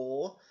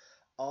 or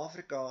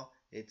Afrika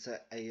het sy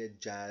eie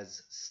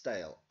jazz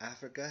style.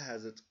 Africa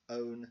has its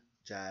own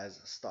jazz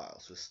style.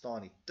 So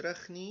staan nie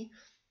terug nie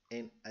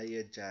en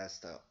eie jazz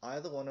style.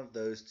 Either one of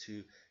those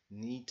two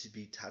need to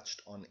be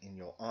touched on in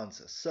your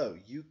answer. So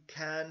you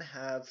can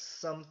have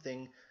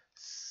something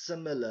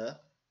similar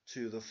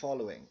to the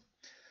following.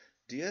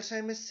 Deur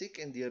sy musiek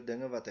en deur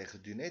dinge wat hy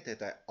gedoen het,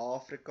 het hy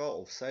Afrika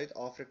of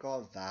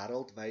Suid-Afrika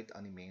wêreldwyd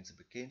aan die mense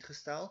bekend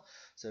gestel.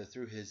 So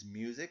through his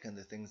music and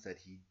the things that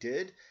he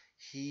did,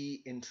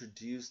 he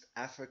introduced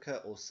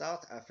Africa or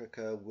South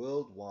Africa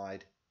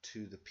worldwide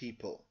to the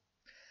people.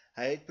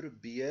 Hy het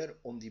probeer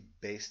om die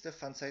beste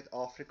van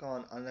Suid-Afrika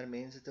aan ander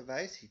mense te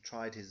wys. He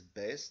tried his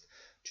best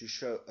to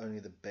show only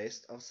the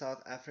best of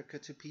South Africa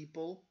to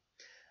people.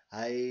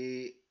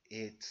 Hy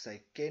het sy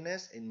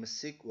kennis en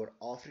musiek oor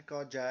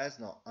Afrika jazz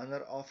na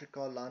ander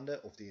Afrika lande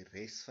of die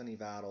res van die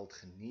wêreld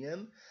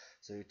geneem.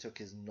 So he took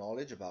his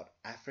knowledge about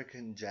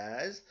African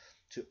jazz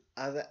to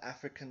other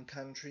African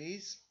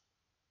countries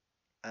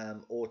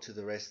or to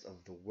the rest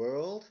of the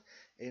world.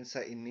 En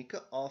sy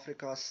unieke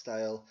Afrika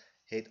style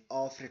het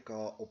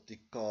Afrika op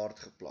die kaart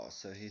geplaas.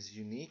 So his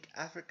unique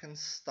African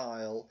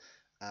style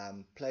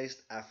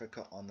placed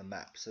Africa on the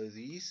map. So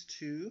these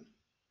two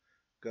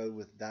go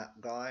with that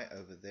guy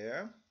over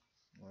there.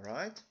 All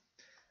right.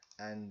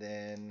 And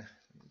then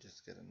let me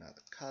just get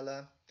another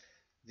color.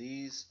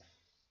 These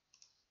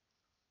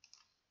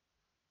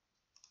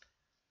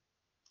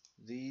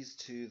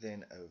two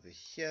then over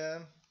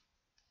here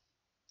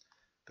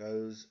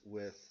goes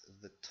with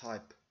the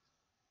type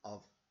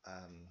of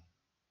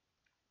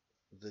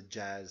the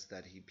jazz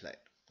that he played.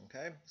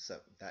 Okay, so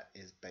that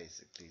is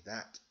basically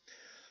that.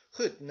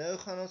 Goed, nou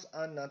gaan ons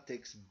aan na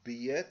text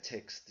B.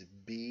 Text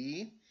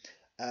B.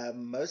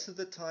 Most of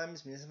the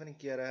times, meeste van die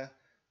kere,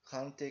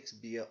 gaan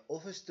text B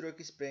of 'n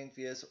strokiesprent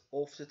wees,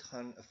 of dit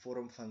gaan 'n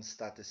vorm van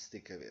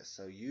statistieke wees.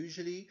 So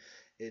usually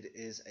it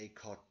is a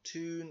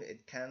cartoon.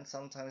 It can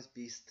sometimes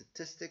be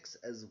statistics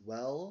as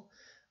well.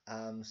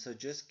 So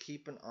just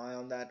keep an eye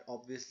on that.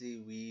 Obviously,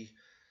 we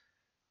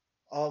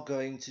are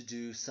going to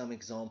do some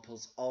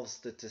examples of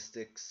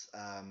statistics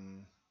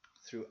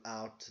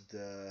throughout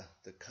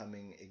the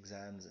coming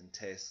exams and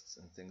tests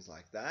and things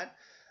like that.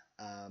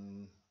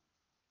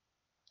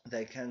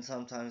 They can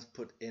sometimes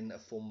put in a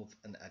form of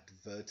an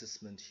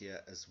advertisement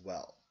here as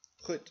well.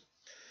 Goed.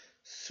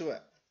 So,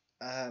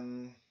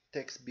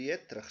 text B,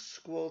 terug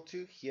skool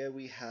toe. Here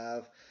we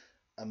have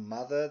a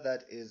mother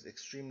that is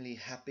extremely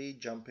happy,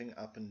 jumping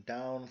up and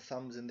down,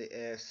 thumbs in the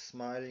air,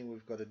 smiling.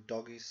 We've got a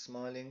doggy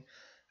smiling.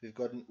 We've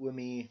got an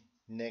oomie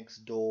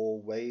next door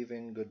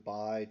waving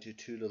goodbye to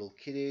two little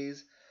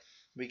kiddies.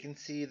 We can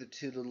see the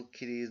two little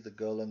kiddies, the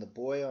girl and the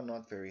boy, are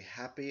not very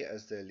happy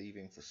as they're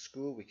leaving for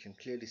school. We can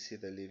clearly see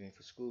they're leaving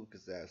for school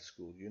because they have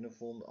school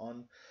uniform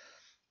on.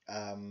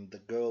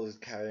 The girl is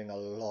carrying a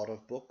lot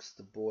of books.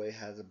 The boy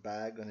has a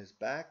bag on his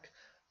back,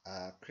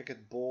 a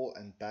cricket ball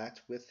and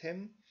bat with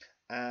him.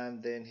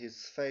 And then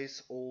his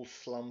face, all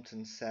slumped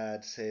and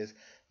sad, says,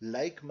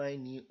 "Lyk my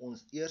nie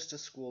ons eerste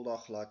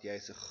skooldag laat jy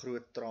se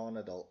groot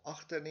trane dal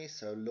agter nie,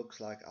 so looks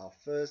like our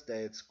first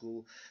day at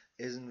school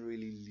isn't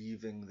really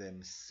leaving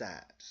them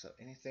sad." So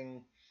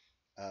anything,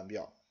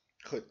 yeah,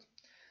 goed.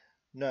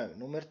 Nou,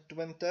 nummer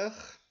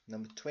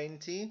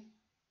 20.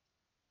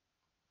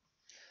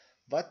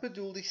 Wat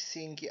bedoel die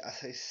seentjie as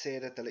hy sê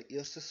dat hulle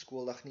eerste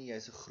skooldag nie jy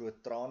se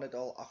groot trane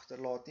dal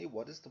agterlaat nie?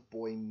 What does the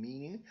boy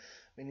mean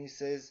when he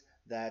says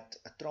that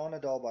a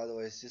tranedal, by the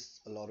way, is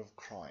just a lot of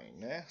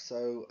crying? Eh?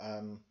 So,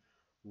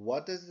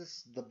 what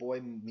does the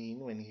boy mean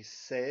when he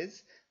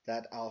says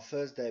that our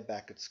first day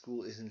back at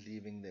school isn't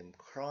leaving them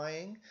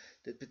crying?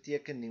 Dit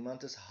beteken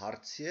niemand is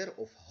hartseer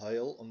of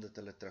huil omdat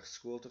hulle terug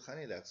skool toe gaan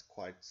nie. That's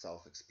quite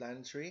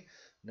self-explanatory.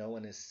 No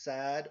one is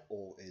sad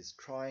or is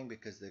crying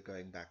because they're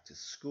going back to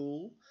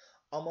school.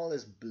 Almal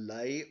is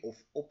bly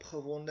of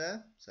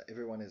opgewonde. So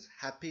everyone is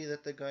happy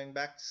that they're going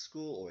back to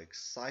school or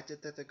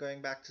excited that they're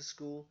going back to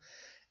school.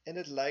 En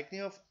dit lyk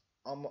nie of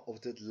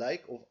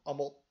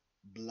almal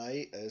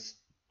bly is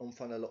om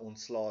van hulle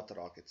ontslae te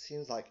raak. It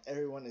seems like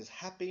everyone is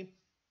happy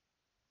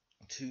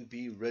to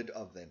be rid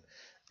of them.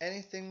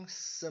 Anything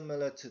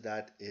similar to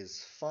that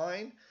is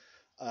fine.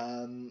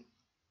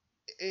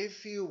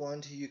 If you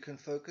want to, you can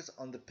focus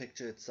on the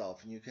picture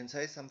itself, and you can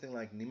say something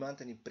like niemand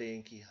in die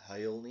prentjie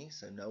huil nie,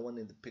 so no one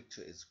in the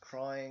picture is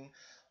crying,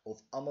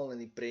 of almal in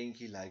die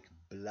prentjie lyk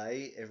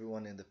bly,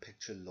 everyone in the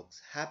picture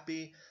looks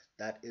happy,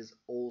 that is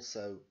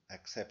also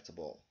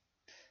acceptable.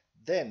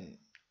 Then,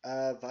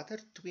 watter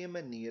twee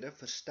maniere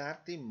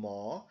versterk die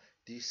ma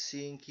die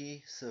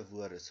seentjie se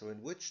woorde? So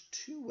in which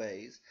two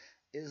ways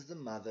is the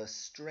mother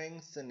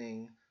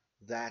strengthening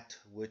that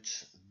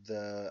which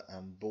the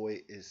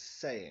boy is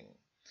saying?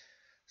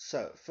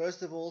 So,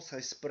 first of all, sy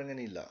spring in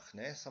die lug,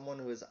 né? Someone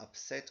who is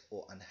upset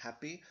or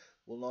unhappy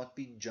will not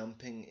be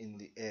jumping in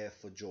the air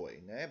for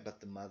joy, né? But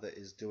the mother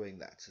is doing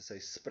that. So sy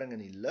spring in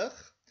die lug,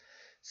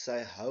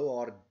 sy hou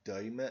haar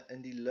duime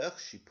in die lug,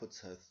 she puts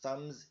her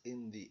thumbs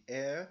in the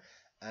air,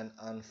 and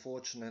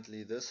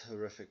unfortunately this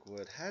horrific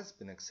word has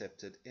been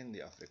accepted in the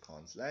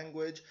Afrikaans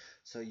language,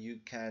 so you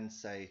can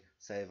say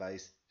sy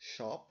wys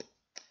sharp,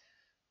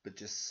 but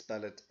just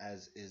spell it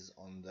as is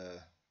on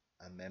the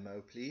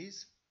memo,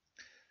 please.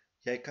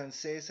 Jy kan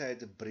sê sy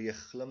het 'n breë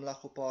glimlag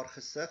op haar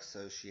gesig,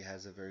 so she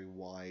has a very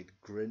wide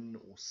grin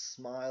or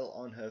smile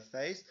on her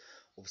face.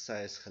 Of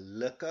sy is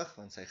gelukkig,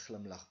 want sy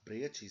glimlag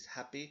breed, she's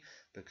happy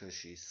because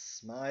she's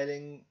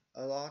smiling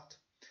a lot.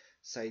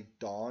 Sy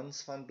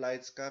dans van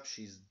blydskap,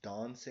 she's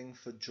dancing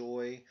for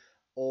joy.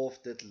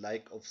 Of dit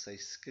lyk of sy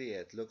skree,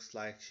 it looks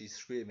like she's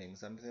screaming,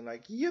 something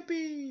like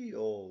yippee,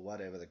 or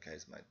whatever the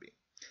case might be.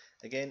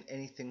 Again,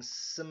 anything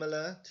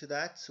similar to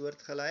that,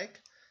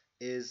 soortgelyk,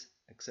 is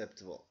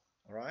acceptable.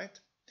 Alright?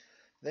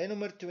 Dan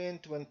nommer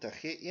 22.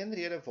 Gee een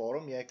rede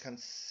waarom jy kan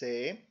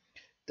sê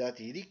dat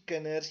hierdie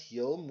kinders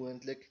heel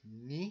moontlik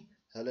nie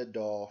hulle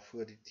dae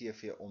voor die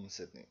TV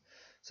omsit nie.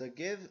 So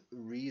give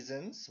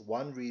reasons,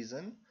 one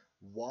reason,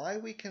 why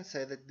we can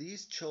say that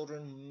these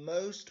children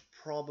most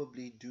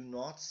probably do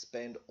not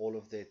spend all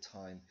of their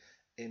time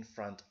in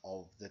front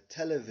of the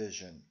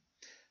television.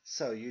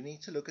 So you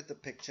need to look at the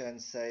picture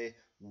and say,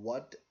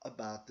 what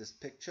about this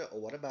picture, or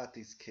what about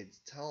these kids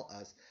tell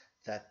us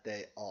that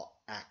they are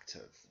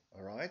active?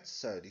 Alright,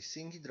 so die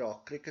seentjie dra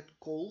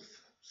cricketkolf,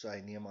 so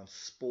hy neem aan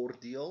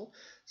sportdeel.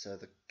 So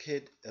the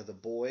kid, the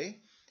boy,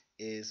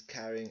 is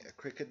carrying a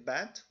cricket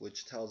bat,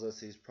 which tells us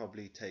he's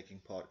probably taking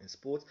part in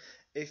sports.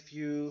 If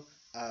you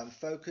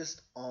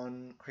focused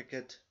on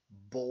cricket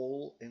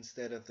ball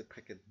instead of the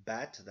cricket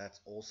bat, that's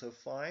also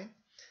fine.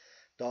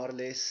 Daar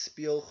lê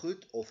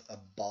speelgoed of 'n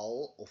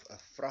bal of 'n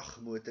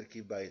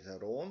vragmotortjie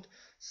buite rond.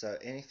 So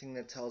anything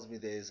that tells me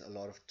there's a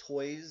lot of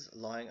toys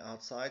lying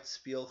outside,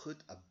 speelgoed,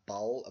 'n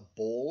bal, 'n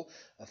ball,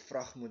 'n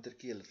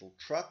vragmotortjie, a little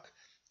truck,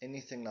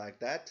 anything like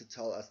that to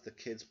tell us the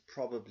kids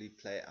probably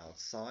play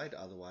outside,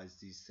 otherwise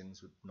these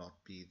things would not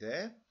be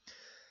there.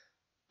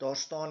 Daar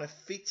staan 'n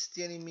fiets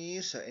teen die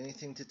muur, so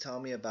anything to tell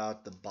me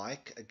about the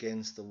bike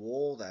against the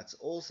wall, that's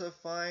also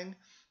fine.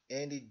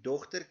 En die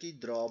dogtertjie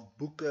dra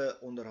boeke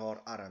onder haar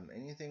arm.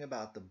 Anything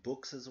about the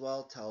books as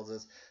well tells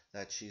us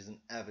that she's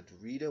an avid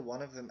reader.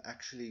 One of them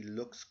actually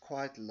looks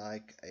quite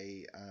like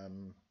a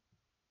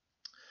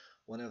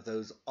one of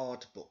those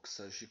art books,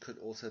 so she could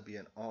also be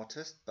an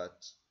artist,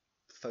 but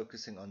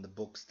focusing on the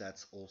books,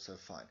 that's also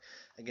fine.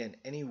 Again,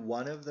 any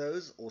one of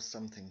those or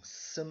something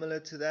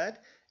similar to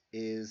that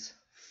is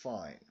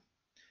fine.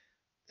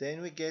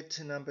 Then we get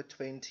to number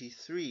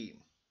 23.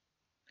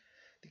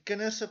 Die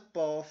kinders se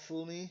pa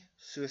voel nie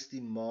soos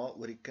die ma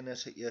oor die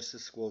kinders se eerste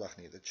skooldag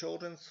nie. The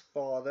children's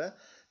father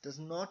does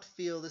not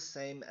feel the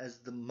same as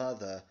the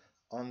mother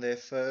on their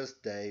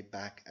first day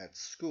back at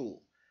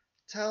school.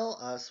 Tell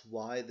us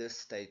why this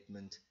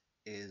statement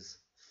is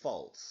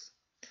false.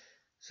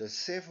 So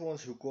sê vir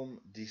ons hoekom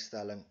die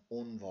stelling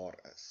onwaar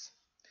is.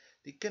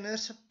 Die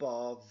kinders se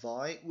pa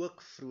waai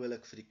ook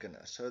vrolik vir die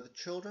kinders. So the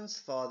children's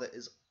father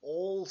is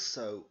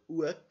also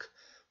ook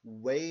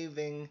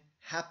waving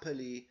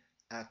happily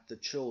at the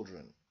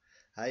children.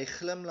 Hy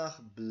glimlag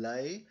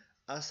bly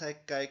as hy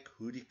kyk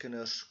hoe die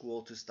kinders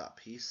skool toe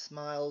stap. He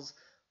smiles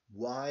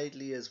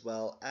widely as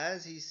well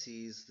as he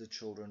sees the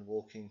children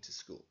walking to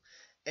school.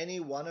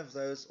 Any one of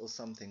those or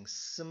something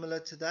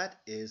similar to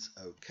that is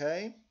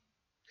okay.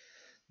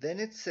 Then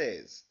it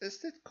says, is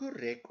dit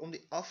korrek om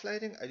die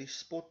afleiding uit die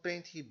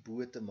spotprent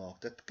hierbo te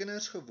maak, dat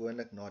kinders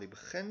gewoonlik na die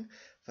begin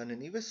van 'n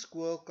nuwe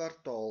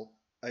skoolkwartaal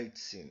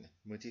uitsien?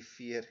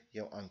 Motiveer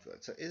jou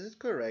antwoord. So is it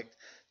correct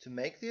to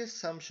make the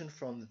assumption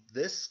from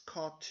this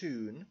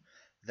cartoon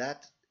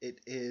that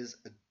it is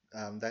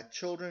that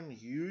children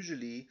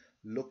usually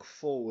look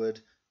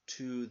forward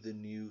to the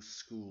new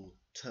school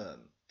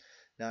term?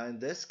 Now in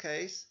this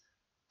case,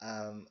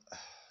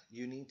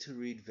 you need to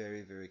read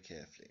very, very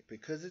carefully,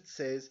 because it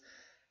says,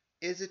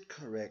 is it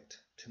correct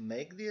to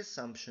make the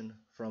assumption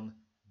from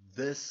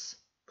this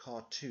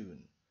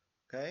cartoon?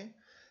 Okay?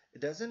 It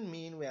doesn't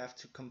mean we have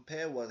to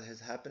compare what is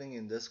happening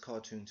in this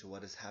cartoon to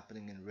what is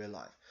happening in real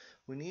life.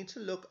 We need to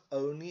look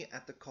only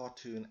at the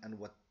cartoon and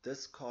what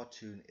this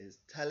cartoon is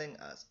telling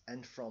us.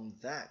 And from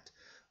that,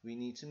 we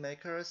need to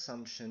make our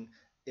assumption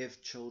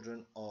if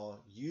children are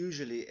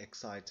usually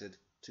excited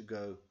to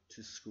go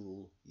to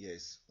school,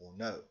 yes or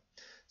no.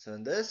 So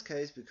in this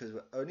case, because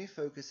we're only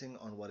focusing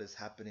on what is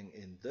happening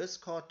in this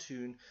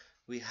cartoon,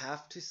 we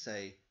have to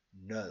say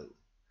no.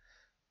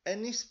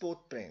 In die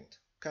spotprent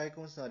kyk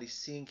ons na die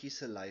seentjie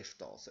se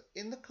lyfstaal. So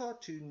in the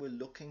cartoon we're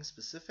looking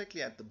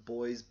specifically at the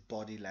boy's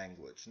body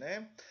language,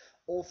 né?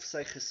 Of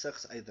sy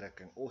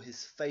gesigsuitdrukking or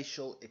his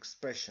facial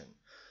expression,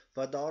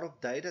 wat daarop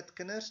dui dat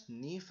kinders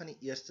nie van die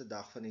eerste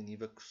dag van die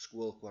nuwe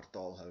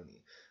skoolkwartaal hou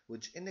nie,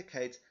 which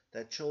indicates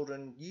that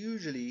children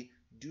usually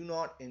do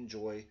not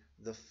enjoy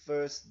the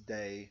first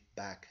day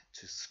back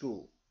to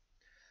school.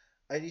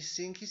 Uit die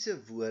seentjie se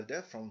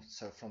woorde,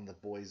 from the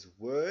boy's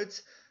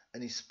words,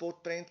 in die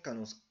spotprent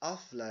kan ons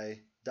aflei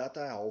dat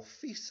hy half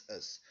vies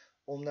is,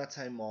 omdat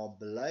sy ma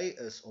bly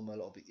is om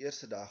hulle op die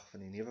eerste dag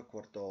van die nuwe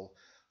kwartaal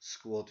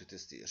school toe te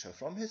stuur. So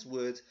from his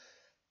words,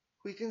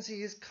 we can see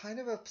he's kind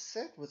of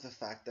upset with the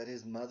fact that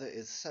his mother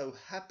is so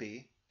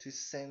happy to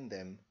send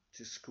them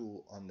to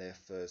school on their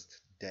first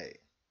day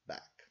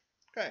back.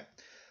 Okay,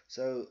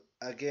 so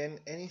again,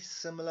 any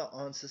similar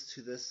answers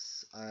to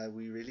this?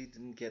 We really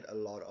didn't get a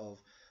lot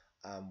of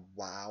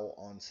wow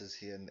answers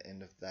here in the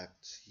end of that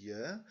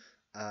year.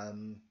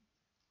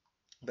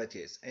 But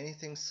yes,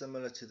 anything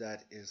similar to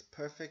that is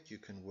perfect. You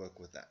can work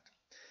with that.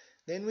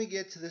 Then we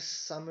get to the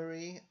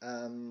summary.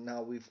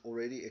 Now we've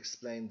already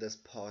explained this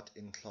part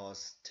in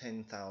class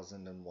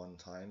 10,001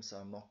 times, so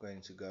I'm not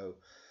going to go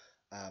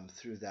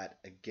through that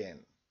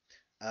again.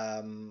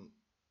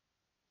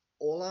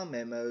 All our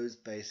memos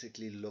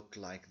basically look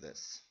like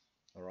this.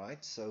 All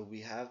right, so we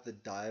have the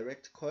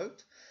direct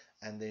quote,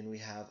 and then we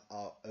have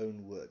our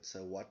own words.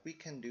 So what we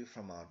can do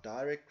from our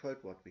direct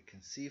quote, what we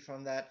can see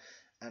from that,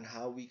 and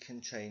how we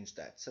can change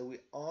that. So we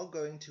are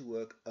going to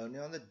work only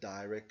on the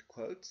direct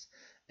quotes.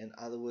 In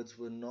other words,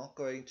 we're not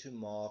going to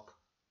mark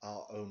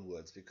our own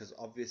words, because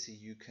obviously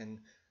you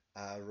can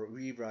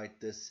rewrite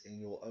this in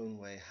your own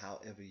way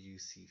however you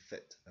see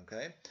fit.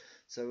 Okay,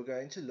 so we're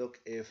going to look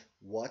if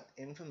what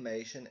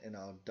information in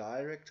our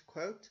direct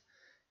quote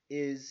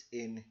is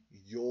in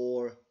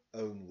your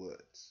own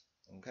words.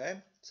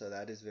 Okay, so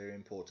that is very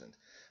important.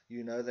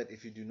 You know that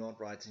if you do not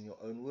write in your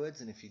own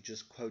words, and if you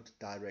just quote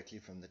directly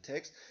from the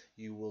text,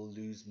 you will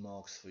lose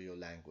marks for your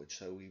language.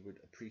 So we would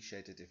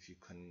appreciate it if you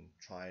can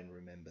try and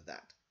remember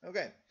that.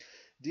 Okay,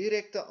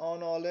 directe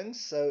aanhalings.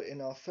 So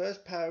in our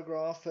first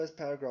paragraph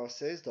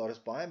says, daar is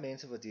baie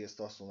mense wat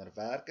deesdae sonder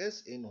werk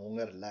is en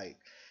honger ly.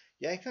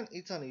 Jy kan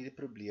iets aan hierdie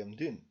probleem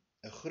doen.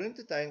 'n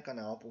Groentetuin kan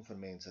help om vir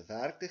mense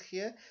werk te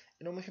gee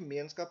en om 'n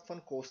gemeenskap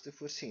van kos te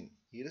voorsien.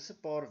 Hier is 'n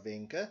paar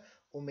wenke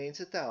om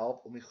mense te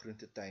help om die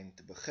groentetuin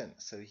te begin.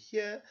 So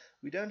here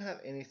we don't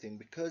have anything,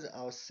 because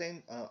our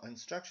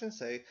instructions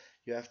say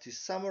you have to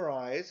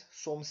summarize,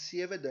 som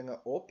 7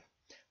 dinge op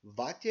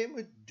wat jy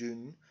moet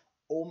doen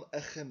om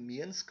 'n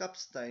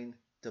gemeenskapstuin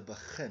te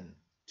begin,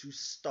 to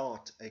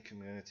start a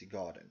community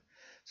garden.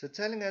 So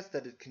telling us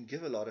that it can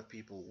give a lot of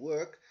people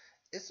work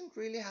isn't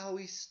really how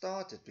we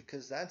start it,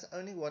 because that's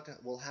only what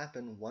will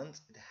happen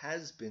once it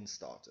has been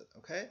started.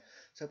 Okay,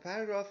 so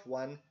paragraph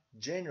 1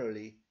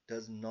 generally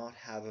does not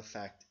have a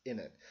fact in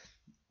it.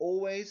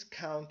 Always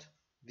count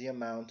the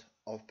amount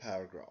of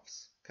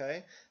paragraphs.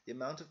 Okay, the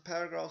amount of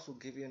paragraphs will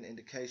give you an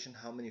indication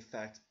how many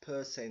facts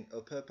per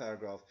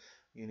paragraph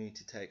you need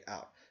to take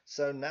out.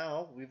 So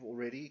now we've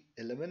already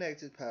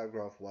eliminated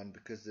paragraph 1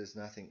 because there's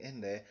nothing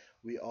in there.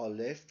 We are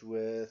left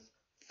with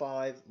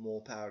 5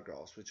 more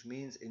paragraphs, which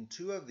means in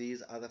 2 of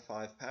these other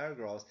 5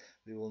 paragraphs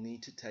we will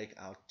need to take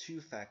out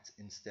 2 facts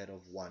instead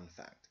of 1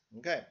 fact.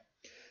 Okay,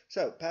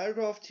 so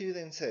paragraph 2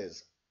 then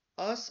says,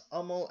 as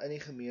almal in die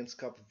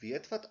gemeenskap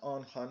weet wat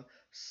aangaan,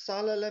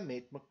 sal hulle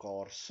met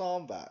mekaar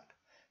saamwerk.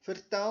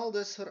 Vertel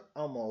dus vir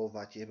almal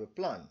wat jy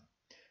beplan.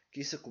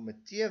 Kies 'n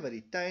komitee wat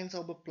die tuin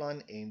sal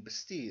beplan en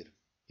bestuur.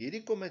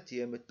 Hierdie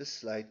komitee moet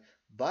besluit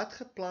wat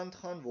geplant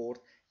gaan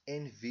word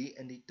en wie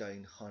in die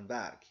tuin gaan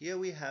werk. Here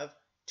we have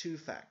 2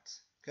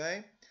 facts.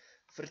 Okay?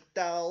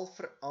 Vertel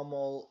vir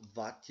almal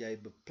wat jy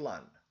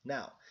beplan.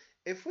 Now,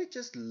 if we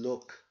just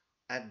look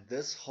at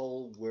this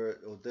whole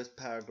word or this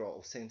paragraph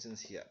or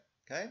sentence here,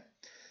 okay?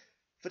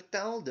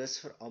 Vertel dus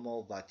vir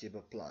almal wat jy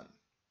beplan.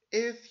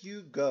 If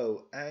you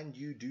go and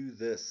you do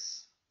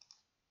this,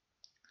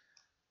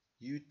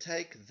 you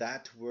take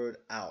that word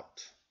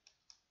out.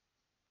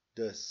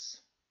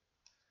 Dus.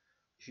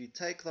 If you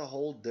take the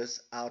whole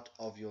this out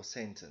of your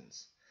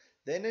sentence,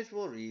 then it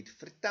will read,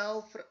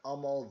 vertel vir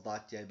almal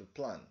wat jy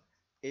beplan.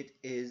 It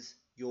is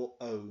your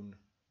own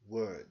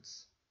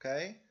words.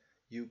 Okay?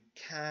 You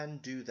can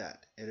do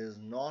that. It is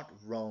not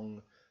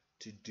wrong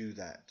to do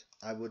that.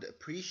 I would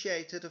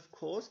appreciate it, of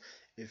course,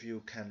 if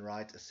you can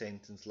write a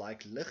sentence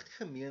like lig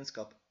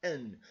gemeenskap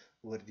in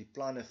oor die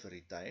planne vir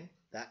die tuin.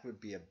 That would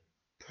be a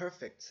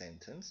perfect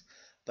sentence.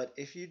 But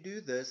if you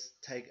do this,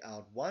 take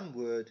out 1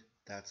 word,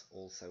 that's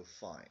also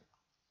fine.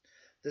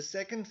 The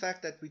second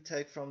fact that we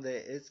take from there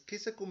is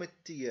kies 'n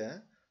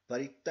komitee wat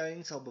die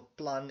tuin sal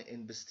beplan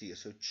en bestuur.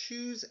 So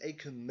choose a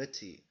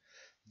committee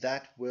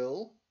that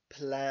will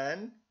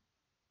plan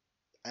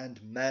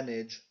and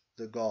manage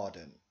the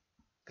garden.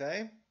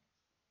 Okay?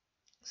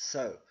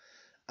 So,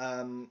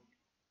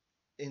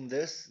 in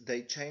this,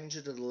 they change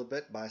it a little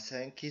bit by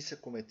saying kies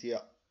 'n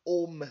komitee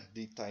om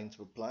die tuin te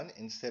beplan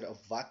instead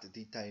of wat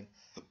die tuin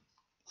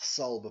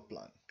sal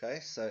beplan.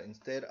 Okay? So,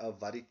 instead of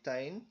wat die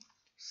tuin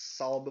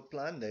sal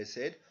beplan. They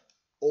said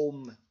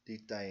om die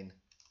tuin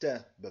te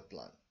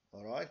beplan.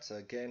 Alright, so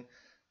again,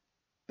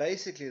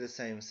 basically the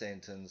same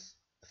sentence,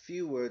 a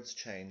few words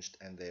changed,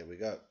 and there we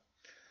go.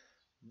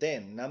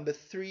 Then, number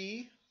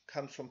 3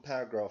 comes from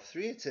paragraph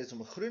 3. It says,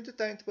 om 'n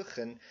groentetuin te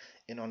begin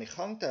en aan die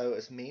gang te hou,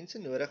 is mense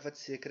nodig wat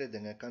sekere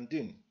dinge kan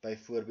doen.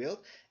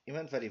 Byvoorbeeld,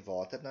 iemand wat die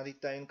water na die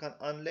tuin kan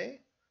aanlê.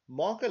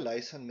 Maak 'n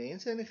lys van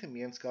mense in die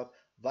gemeenskap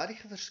wat die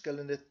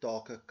verskillende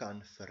take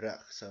kan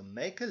verrig. So,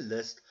 make a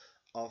list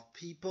of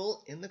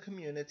people in the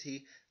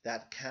community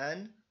that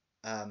can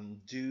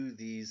do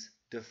these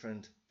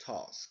different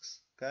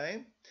tasks.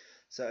 Okay?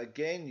 So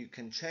again, you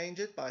can change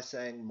it by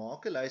saying,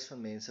 maak 'n lys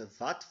van mense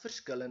wat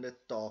verskillende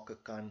take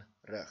kan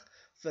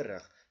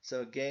verrig.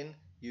 So again,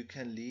 you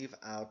can leave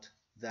out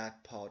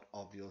that part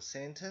of your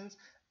sentence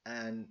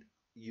and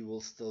you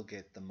will still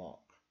get the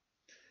mark.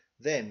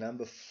 Then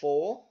number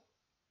 4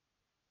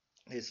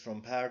 is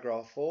from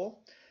paragraph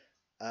 4.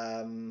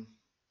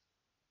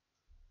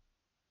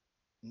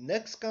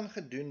 Niks kan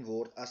gedoen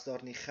word as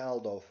daar nie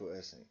geld daarvoor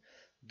is nie.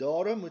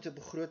 Daarom moet 'n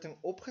begroting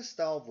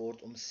opgestel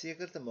word om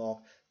seker te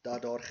maak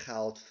dat daar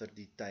geld vir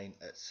die tuin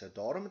is. So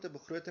daarom moet 'n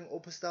begroting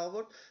opgestel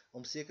word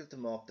om seker te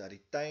maak dat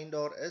die tuin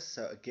daar is.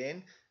 So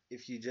again,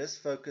 if you just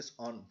focus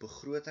on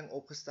begroting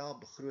opgestel,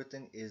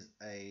 begroting is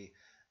a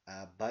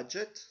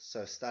budget.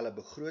 So stel 'n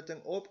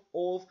begroting op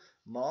of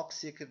maak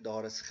seker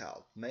daar is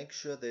geld. Make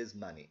sure there's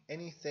money.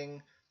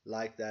 Anything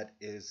like that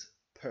is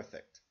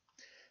perfect.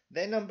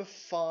 Then number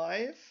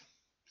 5,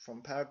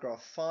 from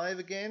paragraph 5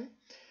 again.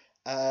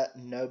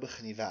 Nou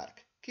begin die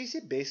werk. Kies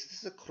die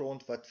beste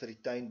grond wat vir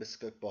die tuin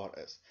beskikbaar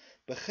is.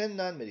 Begin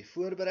dan met die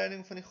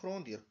voorbereiding van die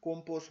grond deur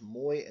kompos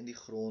mooi in die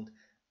grond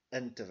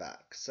in te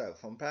werk. So,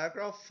 from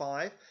paragraph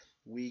 5,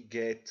 we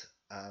get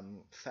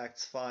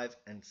facts 5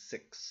 and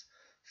 6.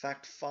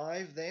 Fact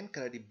 5 then,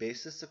 kry die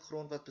beste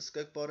grond wat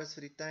beskikbaar is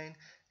vir die tuin.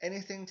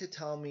 Anything to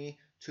tell me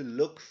to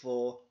look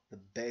for the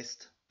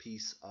best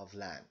piece of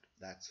land.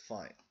 That's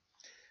fine.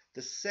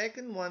 The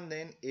second one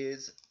then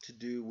is to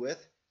do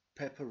with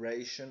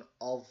preparation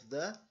of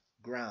the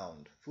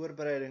ground.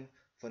 Voorbereiding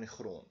van die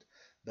grond.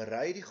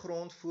 Berei die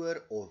grond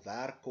voor of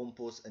werk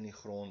kompos in die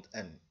grond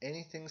in.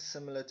 Anything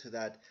similar to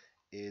that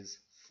is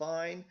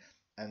fine.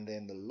 And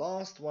then the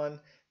last one,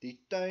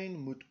 die tuin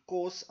moet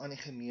kos aan die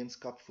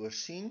gemeenskap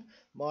voorsien,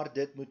 maar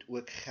dit moet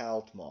ook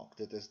geld maak.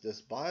 Dit is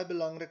dus baie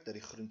belangrik dat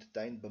die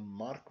groentetuin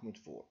bemark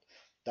moet word.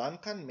 Dan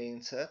kan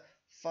mense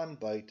van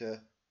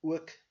buite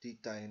ook die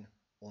tuin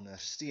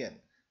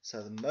ondersteun.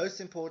 So the most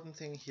important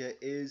thing here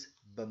is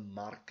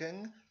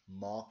bemarking,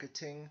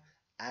 marketing,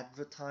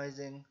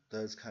 advertising,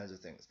 those kinds of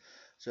things.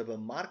 So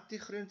bemark die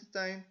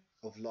groentetuin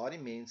of laat die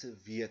mense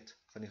weet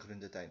van die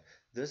groentetuin.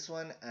 This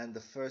one and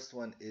the first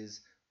one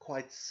is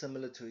quite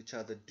similar to each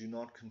other. Do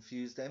not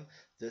confuse them.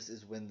 This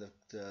is when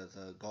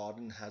the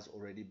garden has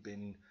already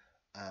been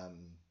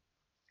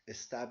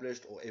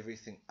established, or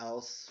everything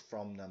else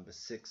from number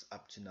 6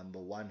 up to number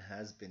 1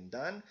 has been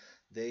done.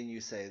 Then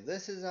you say,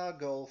 this is our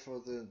goal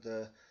for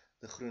the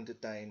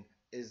groentetuin.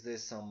 Is there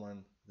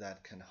someone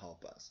that can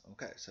help us?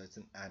 Okay, so it's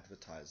an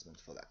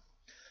advertisement for that.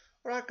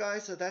 Alright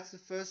guys, so that's the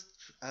first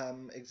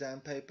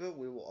exam paper.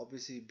 We will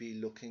obviously be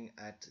looking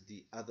at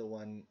the other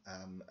one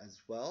as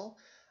well.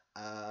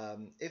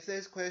 If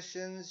there's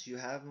questions, you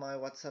have my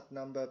WhatsApp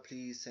number.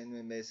 Please send me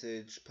a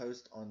message,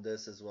 post on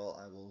this as well.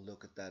 I will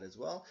look at that as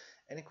well.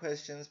 Any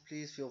questions,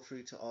 please feel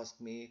free to ask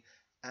me.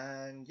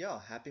 And yeah,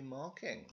 happy marking.